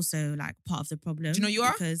 then you're also like part of the problem. Do you know you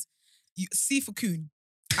are? Because C for coon.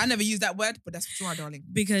 I never use that word, but that's what you are, darling.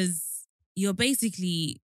 Because you're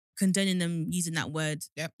basically condoning them using that word,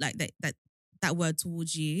 like that word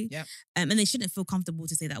towards you. Yep. And they shouldn't feel comfortable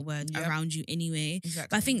to say that word around you anyway. Exactly.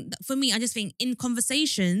 But I think for me, I just think in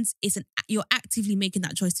conversations, you're actively making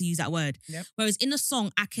that choice to use that word. Yep. Whereas in a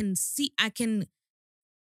song, I can see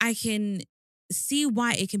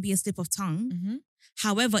why it can be a slip of tongue. Mm-hmm.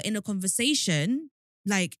 However, in a conversation,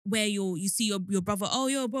 like where you see your brother, oh,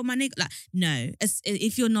 yo, bro, my nigga, like, no.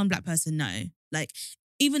 If you're a non-black person, no. Like,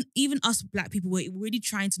 even us black people, we're really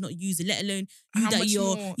trying to not use it, let alone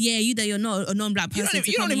you that you're not a non-black person.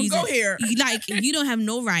 You don't even go here. Like, you don't have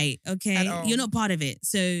no right, okay? You're not part of it.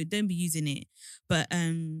 So don't be using it. But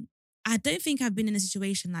I don't think I've been in a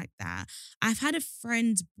situation like that. I've had a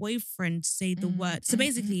friend's boyfriend say the word. So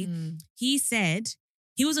basically, he said,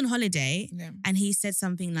 he was on holiday and he said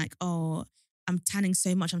something like, oh, I'm tanning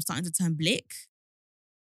so much, I'm starting to turn blick.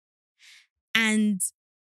 And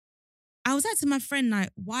I was asking my friend, like,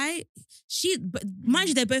 why but mind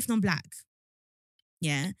you, they're both non-black.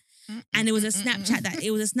 Yeah. And it was a Snapchat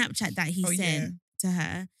that he sent to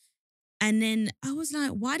her. And then I was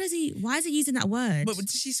like, why is he using that word? But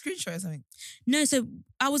did she screenshot or something? No, so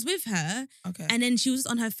I was with her. Okay. And then she was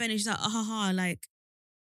on her phone and she's like, like,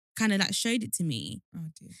 kind of like showed it to me. Oh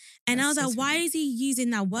dear. And I was like, why is he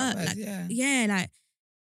using that word? Like, like,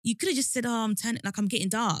 you could have just said, oh, I'm getting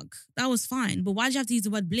dark. That was fine. But why did you have to use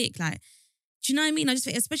the word blick? Like, do you know what I mean? I just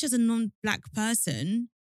think, especially as a non-black person,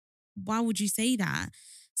 why would you say that?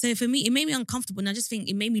 So for me, it made me uncomfortable. And I just think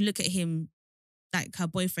it made me look at him, like her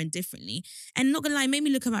boyfriend, differently. And not gonna lie, it made me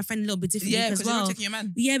look at my friend a little bit differently as well. You're not taking your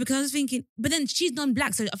man. Yeah, because I was thinking, but then she's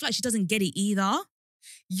non-black, so I feel like she doesn't get it either.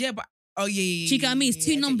 Yeah, but Do you get what I mean? It's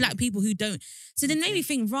two non-black people who don't. So then made me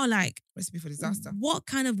think, like, recipe for disaster. What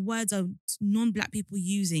kind of words are non-black people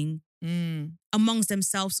using amongst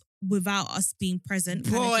themselves without us being present?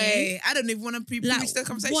 Boy, I don't even want to pre-preach that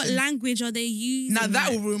conversation. What language are they using? Now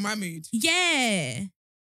that will ruin my mood. Yeah.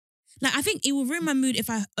 Like, I think it will ruin my mood if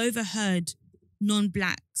I overheard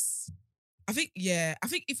non-blacks. I think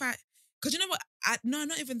if I, because you know what, no,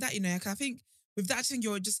 not even that, I think with that, I think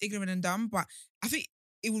you're just ignorant and dumb, but I think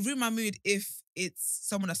it would ruin my mood if it's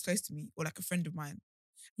someone that's close to me or like a friend of mine.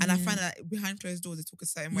 And I find that behind closed doors, they talk a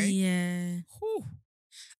certain way. Yeah. Whew.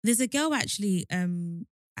 There's a girl actually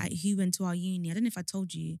who went to our uni, I don't know if I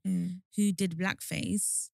told you, who did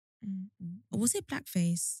blackface. Or was it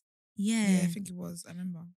blackface? Yeah, I think it was. I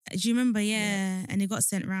remember. Do you remember? Yeah. And it got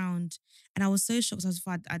sent round, and I was so shocked. I was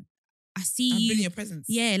like, I see you. I've been in your presence.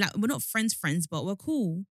 Yeah, like we're not friends, but we're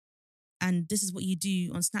cool. And this is what you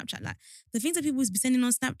do on Snapchat. Like the things that people be sending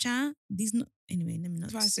on Snapchat. Anyway, let me not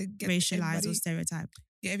racialize or stereotype.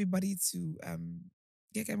 Get everybody to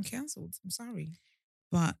get them cancelled. I'm sorry,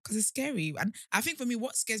 but because it's scary. And I think for me,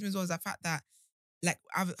 what scares me as well is the fact that, like,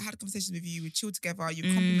 I've had conversations with you, we chilled together, you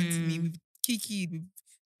complimented me, we've kikied,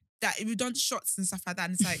 we've done shots and stuff like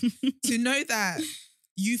that. And it's like, to know that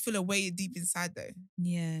you feel a way deep inside though.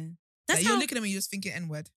 Yeah. That's like, you're looking at me, you're just thinking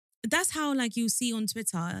N-word. That's how, like, you see on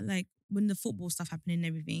Twitter, like, when the football stuff happening and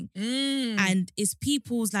everything. And it's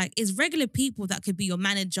it's regular people that could be your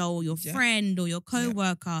manager or your friend or your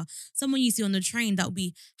co-worker, someone you see on the train that will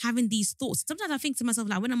be having these thoughts. Sometimes I think to myself,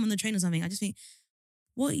 like, when I'm on the train or something, I just think,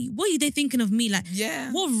 what are they thinking of me? Like,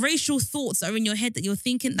 what racial thoughts are in your head that you're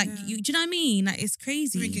thinking? Like, do you know what I mean? Like, it's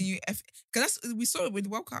crazy. Because we saw it with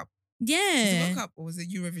World Cup. Yeah. Was it World Cup or was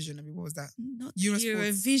it Eurovision? I mean, what was that? Not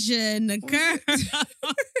Eurovision, girl.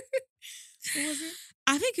 What was it?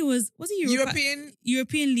 I think it was it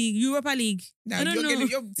European League, Europa League. No, I don't know.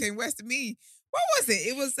 You're saying worse than me. What was it?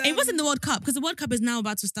 It was. It wasn't the World Cup because the World Cup is now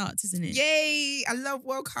about to start, isn't it? Yay! I love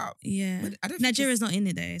World Cup. Yeah. Nigeria's not in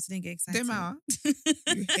it though, so don't get excited. Them out.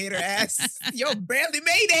 You hater ass. You barely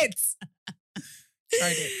made it.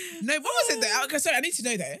 Tried it. No, what was it though? Okay, sorry, I need to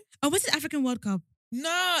know that. Oh, was it African World Cup?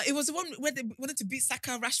 No, it was the one where they wanted to beat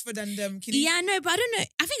Saka, Rashford, and Kinney. Yeah, no, but I don't know.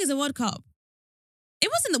 I think it's a World Cup. It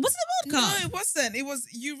wasn't. Was it the World Cup? No, it wasn't. It was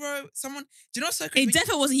Euro. Someone. Do you know so? It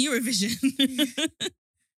definitely wasn't Eurovision.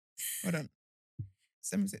 Hold on.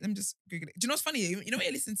 Let me just Google it. Do you know what's funny? You know when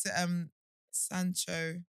you listen to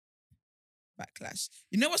Sancho Backlash.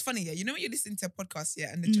 You know what's funny? Yeah, you know when you listen to a podcast,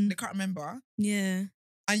 yeah, and they can't remember. Yeah.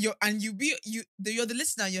 And you're the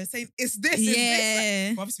listener. You're saying it's this. Yeah. It's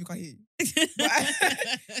this. Well, obviously we can't hear you.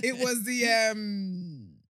 But it was the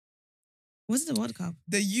Was it the World Cup?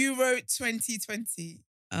 The Euro 2020.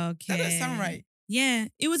 Okay. That doesn't sound right. Yeah,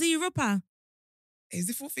 it was a Europa. Is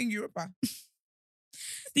the full thing Europa?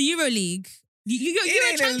 The Euro League.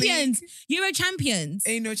 Euro champions. Euro champions.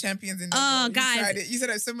 Ain't no champions in that. Oh, guys. You said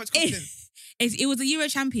that with so much confidence. It was the Euro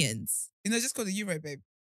champions. You know, just called the Euro, babe.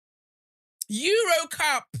 Euro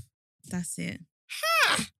Cup. That's it.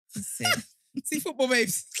 Ha! That's it. See football,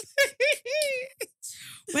 babes.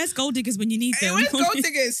 Where's gold diggers when you need them? Where's gold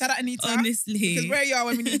diggers? Shout out Anita. Honestly. Because where you are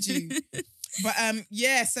when we need you. But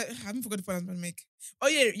yeah, so I haven't forgotten the point I was going to make. Oh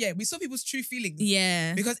yeah. We saw people's true feelings.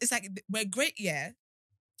 Yeah. Because it's like, we're great, yeah.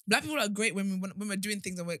 Black people are great when we're doing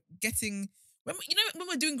things and we're getting, when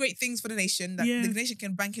we're doing great things for the nation that the nation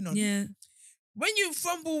can bank in on. Yeah. When you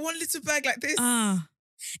fumble one little bag like this.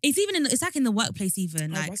 It's like in the workplace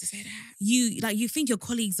even. Like, to say that? You think your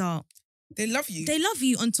colleagues are. They love you. They love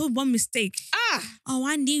you until one mistake. Oh,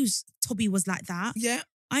 I knew Toby was like that. Yeah.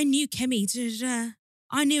 I knew Kemi.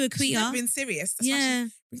 I knew Akria. She's not been serious. That's why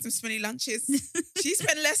she brings some smelly lunches. She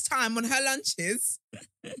spent less time on her lunches.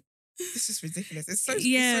 It's just ridiculous. It's so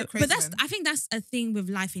crazy. But I think that's a thing with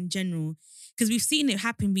life in general. Because we've seen it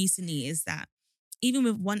happen recently is that even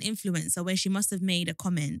with one influencer where she must have made a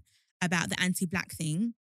comment about the anti-black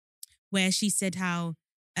thing, where she said how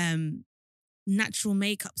natural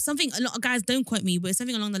makeup, something, a lot of guys don't quote me, but it's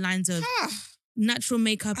something along the lines of natural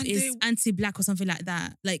makeup is anti-black or something like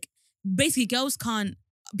that. Like basically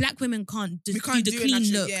black women can't do the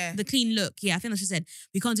clean look. Yeah. The clean look. Yeah, I think that's what she said.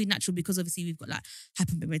 We can't do natural because obviously we've got like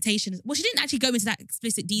hyperpigmentation. Well, she didn't actually go into that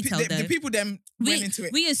explicit detail though. The people went into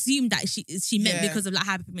it. We assumed that she meant because of like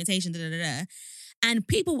hyperpigmentation, And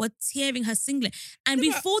people were tearing her singlet. And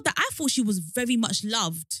before that, I thought she was very much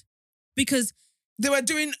loved. Because they were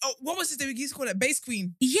doing, what was it they used to call it? Base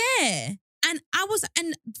queen. Yeah.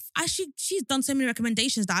 She's done so many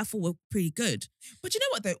recommendations that I thought were pretty good. But you know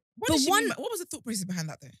what though? What was the thought process behind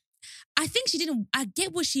that though? I think she didn't, I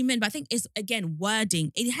get what she meant, but I think it's, again,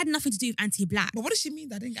 wording. It had nothing to do with anti-black. But what does she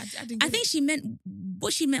mean? I think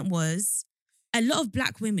what she meant was a lot of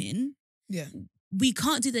black women, we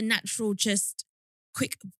can't do the natural, just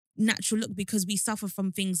quick natural look because we suffer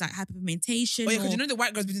from things like hyperpigmentation. Oh yeah, because you know the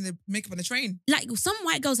white girls be doing the makeup on the train. Like some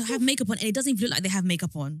white girls have makeup on and it doesn't even look like they have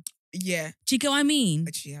makeup on. Yeah. Do you get what I mean?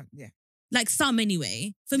 Actually, yeah. Like some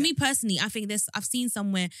anyway. For me personally, I think I've seen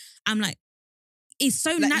somewhere, I'm like, it's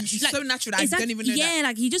so natural. It's so natural that I don't even know that. Yeah,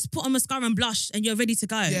 like you just put on mascara and blush and you're ready to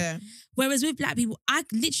go. Yeah. Whereas with black people,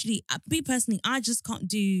 me personally, I just can't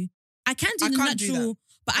do, I can do the natural,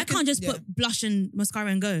 but I can't just put blush and mascara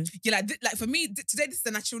and go. Yeah, like for me, today this is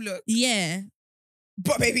the natural look. Yeah.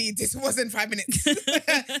 But baby, this wasn't 5 minutes. Do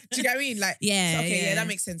you get what I mean? Like, okay, that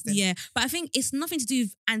makes sense then. Yeah, but I think it's nothing to do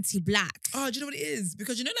with anti-black. Oh, do you know what it is?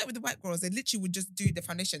 Because you know, like with the white girls, they literally would just do the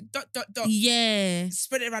foundation, dot. Yeah.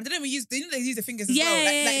 Spread it around. They don't use the fingers as well.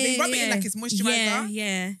 Like they rub it in like it's moisturizer.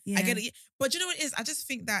 Yeah. I get it. But you know what it is? I just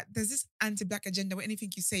think that there's this anti-black agenda where anything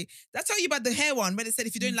you say, that's how you about the hair one, where they said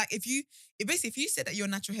if you don't if you said that your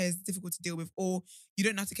natural hair is difficult to deal with, or you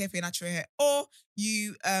don't know how to care for your natural hair, or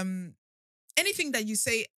you anything that you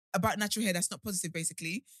say about natural hair that's not positive,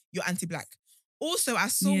 basically, you're anti-black. Also, I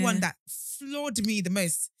saw one that floored me the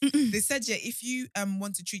most. They said, if you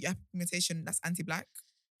want to treat your hyperpigmentation, that's anti-black.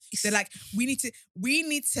 They're like, we need to,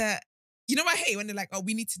 you know what I hate? When they're like,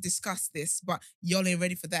 we need to discuss this, but y'all ain't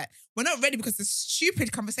ready for that. We're not ready because it's a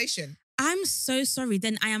stupid conversation. I'm so sorry.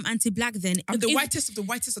 Then I am anti-black then. I'm the whitest of the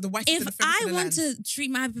whitest of the whitest of the If I want to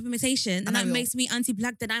treat my hyperpigmentation and that makes me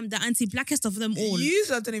anti-black, then I'm the anti-blackest of them all. You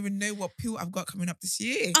don't even know what pill I've got coming up this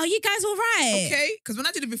year. Are you guys all right? Okay? Because when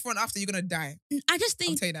I do the before and after, you're going to die. I just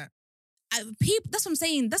think... I'll tell you that. People, that's what I'm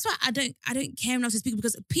saying. That's why I don't care enough to speak,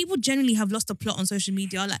 because people generally have lost the plot on social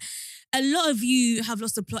media. Like, a lot of you have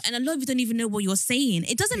lost the plot and a lot of you don't even know what you're saying.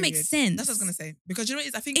 It doesn't make sense. That's what I was going to say. Because you know what it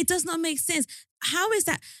is? I think... It does not make sense. How is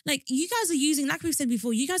that? Like, you guys are using, like we've said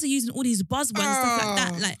before, you guys are using all these buzzwords and stuff like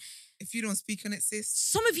that. Like, if you don't speak on it, sis.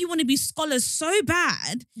 Some of you want to be scholars so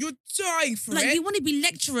bad. You're dying for it. Like, you want to be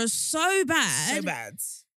lecturers so bad. So bad.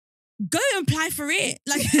 Go and apply for it.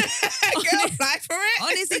 Like, go apply for it.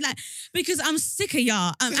 Honestly, like, because I'm sick of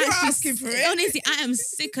y'all. I'm You're asking for it. Honestly, I am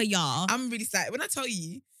sick of y'all. I'm really sad. When I tell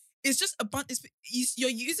you, it's just a bunch. You're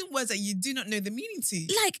using words that you do not know the meaning to.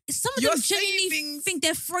 Like, some of them genuinely think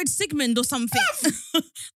they're Freud Sigmund or something.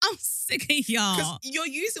 I'm sick of y'all. Because you're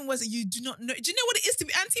using words that you do not know. Do you know what it is to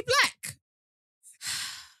be anti-black?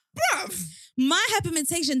 Bruv. My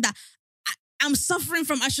hyperpigmentation that I'm suffering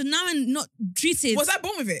from, I should now not treat it. Was I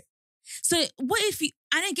born with it? So what if you,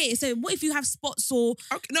 I don't get it. So what if you have spots or...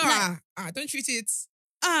 Okay, no, like, don't treat it.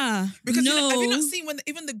 Because no. Have you not seen when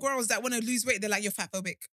even the girls that want to lose weight, they're like, you're fat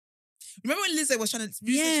phobic. Remember when Lizzo was trying to...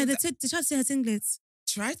 Yeah, they tried to say her singlets.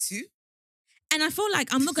 Try to. And I feel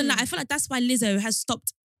like, I'm not going to lie, I feel like that's why Lizzo has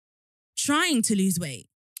stopped trying to lose weight.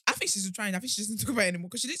 I think she's trying. I think she doesn't talk about it anymore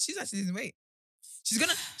because she's actually losing weight.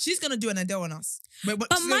 She's gonna do an Adele on us. But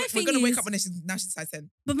we're gonna wake up when she's size 10.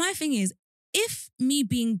 But my thing is, if me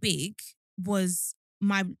being big was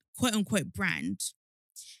my quote unquote brand,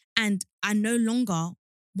 and I no longer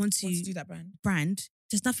want to do that brand,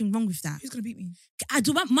 there's nothing wrong with that. Who's gonna beat me?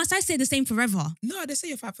 Must I say the same forever? No, they say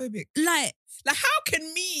you're fat phobic. Like how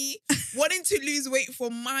can me wanting to lose weight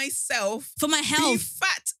for myself, for my health, be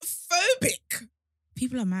fat phobic?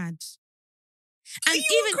 People are mad. And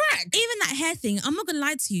even that hair thing, I'm not gonna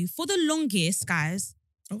lie to you. For the longest, guys.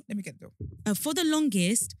 Oh, let me get though. For the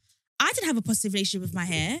longest, I didn't have a positive relationship with my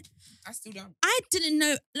hair. I still don't. I didn't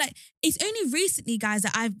know. Like, it's only recently, guys,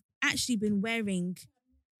 that I've actually been wearing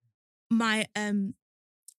my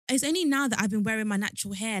It's only now that I've been wearing my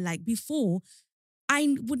natural hair. Like before,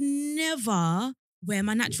 I would never wear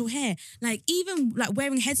my natural hair. Like even like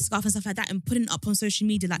wearing headscarf and stuff like that and putting it up on social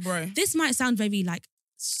media. Like this might sound very like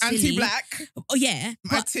silly. Anti-black. Oh yeah.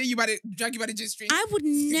 I tell you about it, drag you by the G-string. I would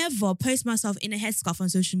never post myself in a headscarf on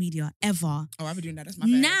social media ever. Oh, I've been doing that. That's my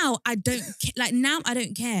bad. Now I don't now I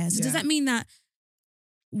don't care. So does that mean that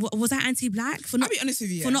was I anti-black for not? I'll be honest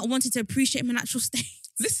with you. For not wanting to appreciate my natural state.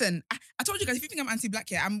 Listen, I told you guys, if you think I'm anti-black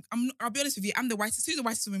here, I'll be honest with you, I'm the whitest. Who's the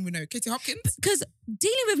whitest woman we know? Katie Hopkins? Because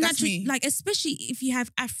dealing with natural, like especially if you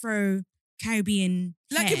have Afro-Caribbean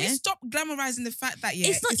hair. Like if you stop glamorizing the fact that,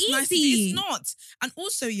 it's not easy. Nice it's not. And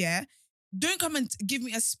also, don't come and give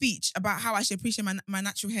me a speech about how I should appreciate my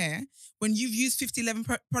natural hair when you've used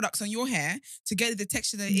 50-11 products on your hair to get the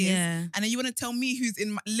texture that it is. And then you want to tell me who's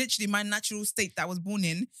in literally my natural state that I was born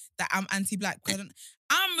in, that I'm anti-black.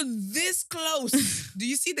 I'm this close. Do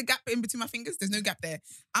you see the gap in between my fingers? There's no gap there.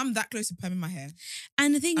 I'm that close to perming my hair.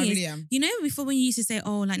 And the thing is, really am. You know, before when you used to say,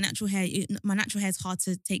 oh, like natural hair, my natural hair is hard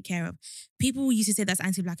to take care of. People used to say that's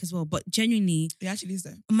anti-black as well. But genuinely, it actually is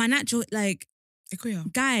though. My natural, like,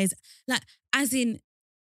 guys, like, as in,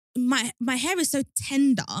 my hair is so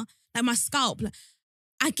tender, like my scalp, like,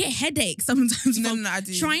 I get headaches sometimes from I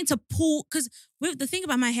do. Trying to pull, because the thing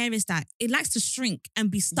about my hair is that it likes to shrink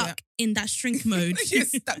and be stuck in that shrink mode. You're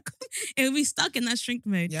stuck. It'll be stuck in that shrink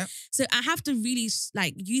mode. Yep. So I have to really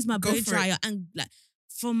like use my blow dryer and like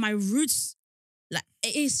for my roots, like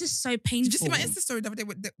it's just so painful. Did you see my Insta story the other day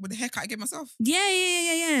with the haircut I gave myself?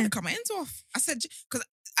 Yeah. I cut my ends off. I said, because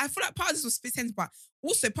I feel like part of this was split ends, but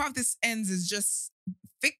also part of this ends is just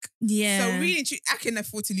thick. Yeah. So really, I can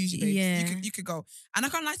afford to lose you, babe. Yeah. You could go. And I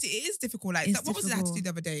can't lie to you, it is difficult. Like, what was it I had to do the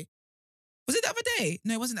other day? Was it the other day?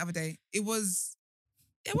 No, it wasn't the other day. It was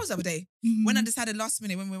the other day. Mm-hmm. When I decided last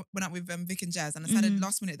minute, when we went out with Vic and Jazz, and I decided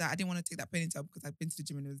last minute that I didn't want to take that ponytail because I'd been to the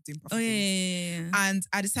gym and it was doing puffy things. Yeah. And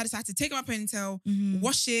I decided I had to take out my ponytail,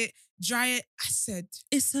 wash it, dry it. I said,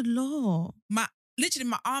 it's a lot. Literally,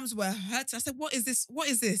 my arms were hurting. I said, what is this? What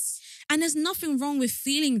is this? And there's nothing wrong with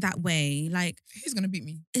feeling that way. Like, who's going to beat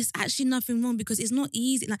me? It's actually nothing wrong because it's not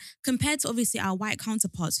easy. Like, compared to obviously our white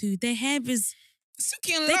counterparts who their hair is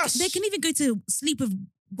silky and lush. They can even go to sleep with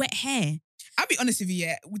wet hair. I'll be honest with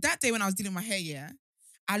you, that day when I was dealing with my hair,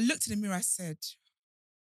 I looked in the mirror, I said,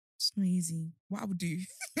 it's not easy. What I would do.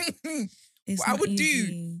 What I would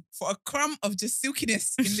do for a crumb of just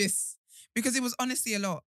silkiness in this. Because it was honestly a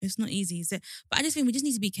lot. It's not easy. So, but I just think we just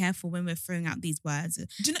need to be careful when we're throwing out these words. Do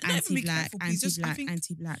you know, anti-black,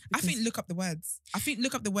 anti-black. I think look up the words. I think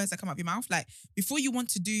look up the words that come out of your mouth. Like before you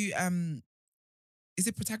want to do, is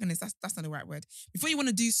it protagonist? That's not the right word. Before you want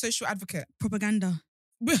to do social advocate. Propaganda.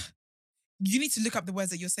 You need to look up the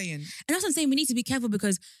words that you're saying. And that's what I'm saying. We need to be careful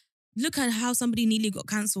because look at how somebody nearly got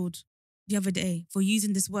cancelled. the other day for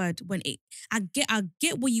using this word when I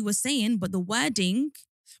get what you were saying, but the wording.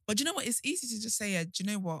 But do you know what? It's easy to just say, do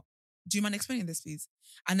you know what? Do you mind explaining this, please?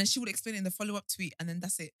 And then she would explain it in the follow-up tweet, and then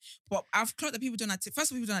that's it. But I've clocked that people don't like to,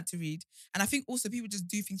 first of all, people don't like to read. And I think also people just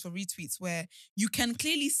do things for retweets where you can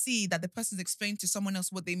clearly see that the person's explained to someone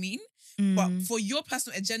else what they mean. But for your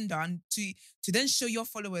personal agenda and to then show your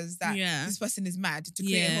followers that this person is mad, to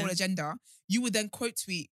create a whole agenda, you would then quote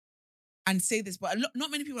tweet and say this. But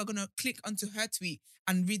not many people are going to click onto her tweet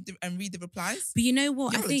and read the replies. But you know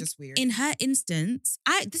what? I think in her instance,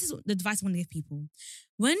 this is the advice I want to give people.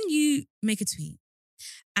 When you make a tweet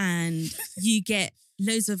and you get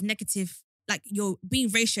loads of negative, like you're being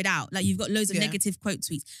ratioed out, like you've got loads of negative quote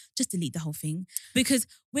tweets, just delete the whole thing. Because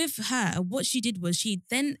with her, what she did was she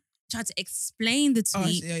then tried to explain the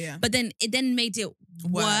tweet, but then it then made it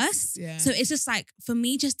worse. Yeah. So it's just like, for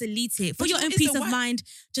me, just delete it. For your own peace of mind,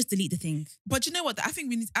 just delete the thing. But you know what? I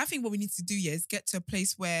think what we need to do is get to a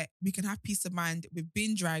place where we can have peace of mind with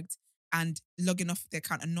being dragged and logging off the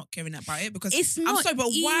account and not caring about it. Because it's not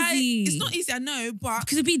easy. Why? It's not easy, I know, but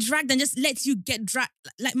because to be dragged and just lets you get dragged,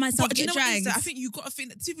 like myself get dragged. I think you got to think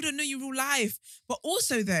that people don't know your real life. But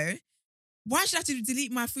also though, why should I have to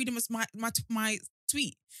delete my freedom of my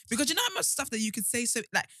tweet? Because you know how much stuff that you could say. So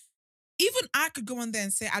like, even I could go on there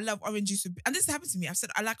and say I love orange juice, and this happened to me. I've said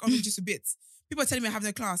I like orange juice a bit. People are telling me I have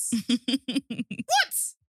no class. What?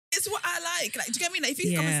 It's what I like. Like, do you get me? Like, if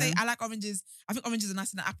you come and say I like oranges, I think oranges are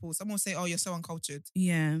nicer than apples. Someone will say, "Oh, you're so uncultured."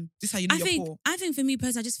 Yeah, this is how you know you're poor. I think for me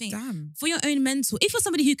personally, I just think for your own mental. If you're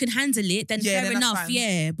somebody who can handle it, then fair enough.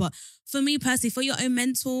 Yeah, but for me personally, for your own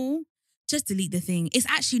mental, just delete the thing. It's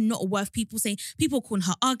actually not worth people saying, people calling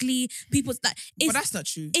her ugly. People like, but that's not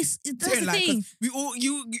true. That's the thing.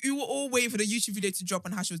 You were all waiting for the YouTube video to drop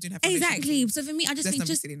on how she was doing her foundation. Exactly. So for me, I just think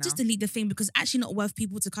just delete the thing, because it's actually not worth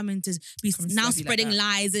people to come in to be now spreading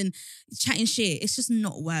lies and chatting shit. It's just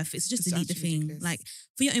not worth it. It's just delete the thing. Ridiculous. Like,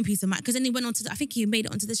 for your own peace of mind. Because then he went on to, I think he made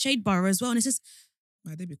it onto the Shade Borough as well. And it's just,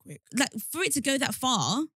 they'd be quick. Like, for it to go that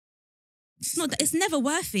far, it's never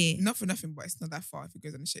worth it. Not for nothing, but it's not that far if it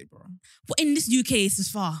goes on the Shade Borough. But in this UK, it's as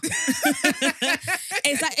far.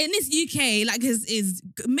 It's like in this UK, like is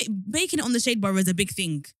making it on the Shade Borough is a big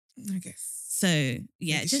thing, I guess. So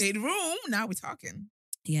yeah, just Shade Room. Now we're talking.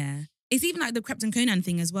 Yeah, it's even like the Krypton Conan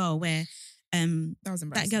thing as well, where that was embarrassing.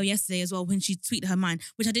 That girl yesterday as well, when she tweeted her mind,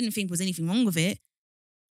 which I didn't think was anything wrong with it.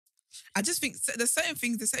 I just think there's certain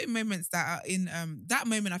things, there's certain moments that are in that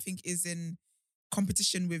moment. I think is in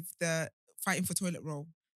competition with the fighting for toilet roll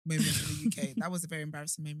moment in the UK. That was a very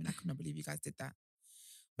embarrassing moment. I could not believe you guys did that.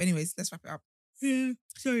 But anyways, let's wrap it up. Yeah,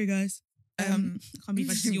 sorry guys. I can't believe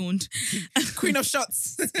I just yawned. Queen of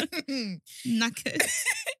shots. Knackered.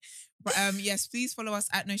 But yes, please follow us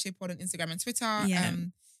at No Shade Pod on Instagram and Twitter. Yeah.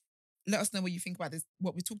 Let us know what you think about this,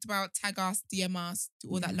 what we talked about. Tag us, DM us, do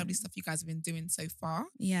all that lovely stuff you guys have been doing so far.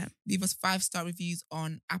 Yeah. Leave us 5-star reviews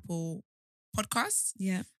on Apple Podcasts.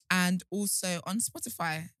 Yeah. And also on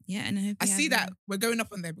Spotify. Yeah, and I see that we're going up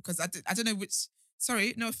on there because I don't know which.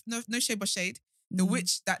 Sorry, no shade but shade. The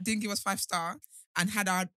witch that didn't give us 5-star and had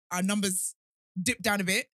our numbers dip down a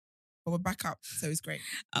bit, but we're back up, so it's great.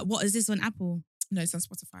 What is this on Apple? No, it's on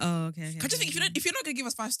Spotify. Oh, okay. I just think if you're not gonna give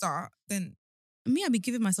us 5-star, then me, I'll be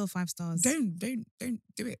giving myself 5 stars. Don't do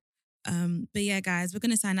it. But yeah, guys, we're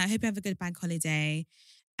gonna sign out. I hope you have a good bank holiday.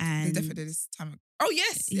 And they definitely did this time. Oh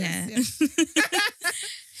yes, yeah.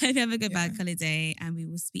 Hope you have a good bank holiday, and we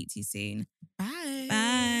will speak to you soon. Bye.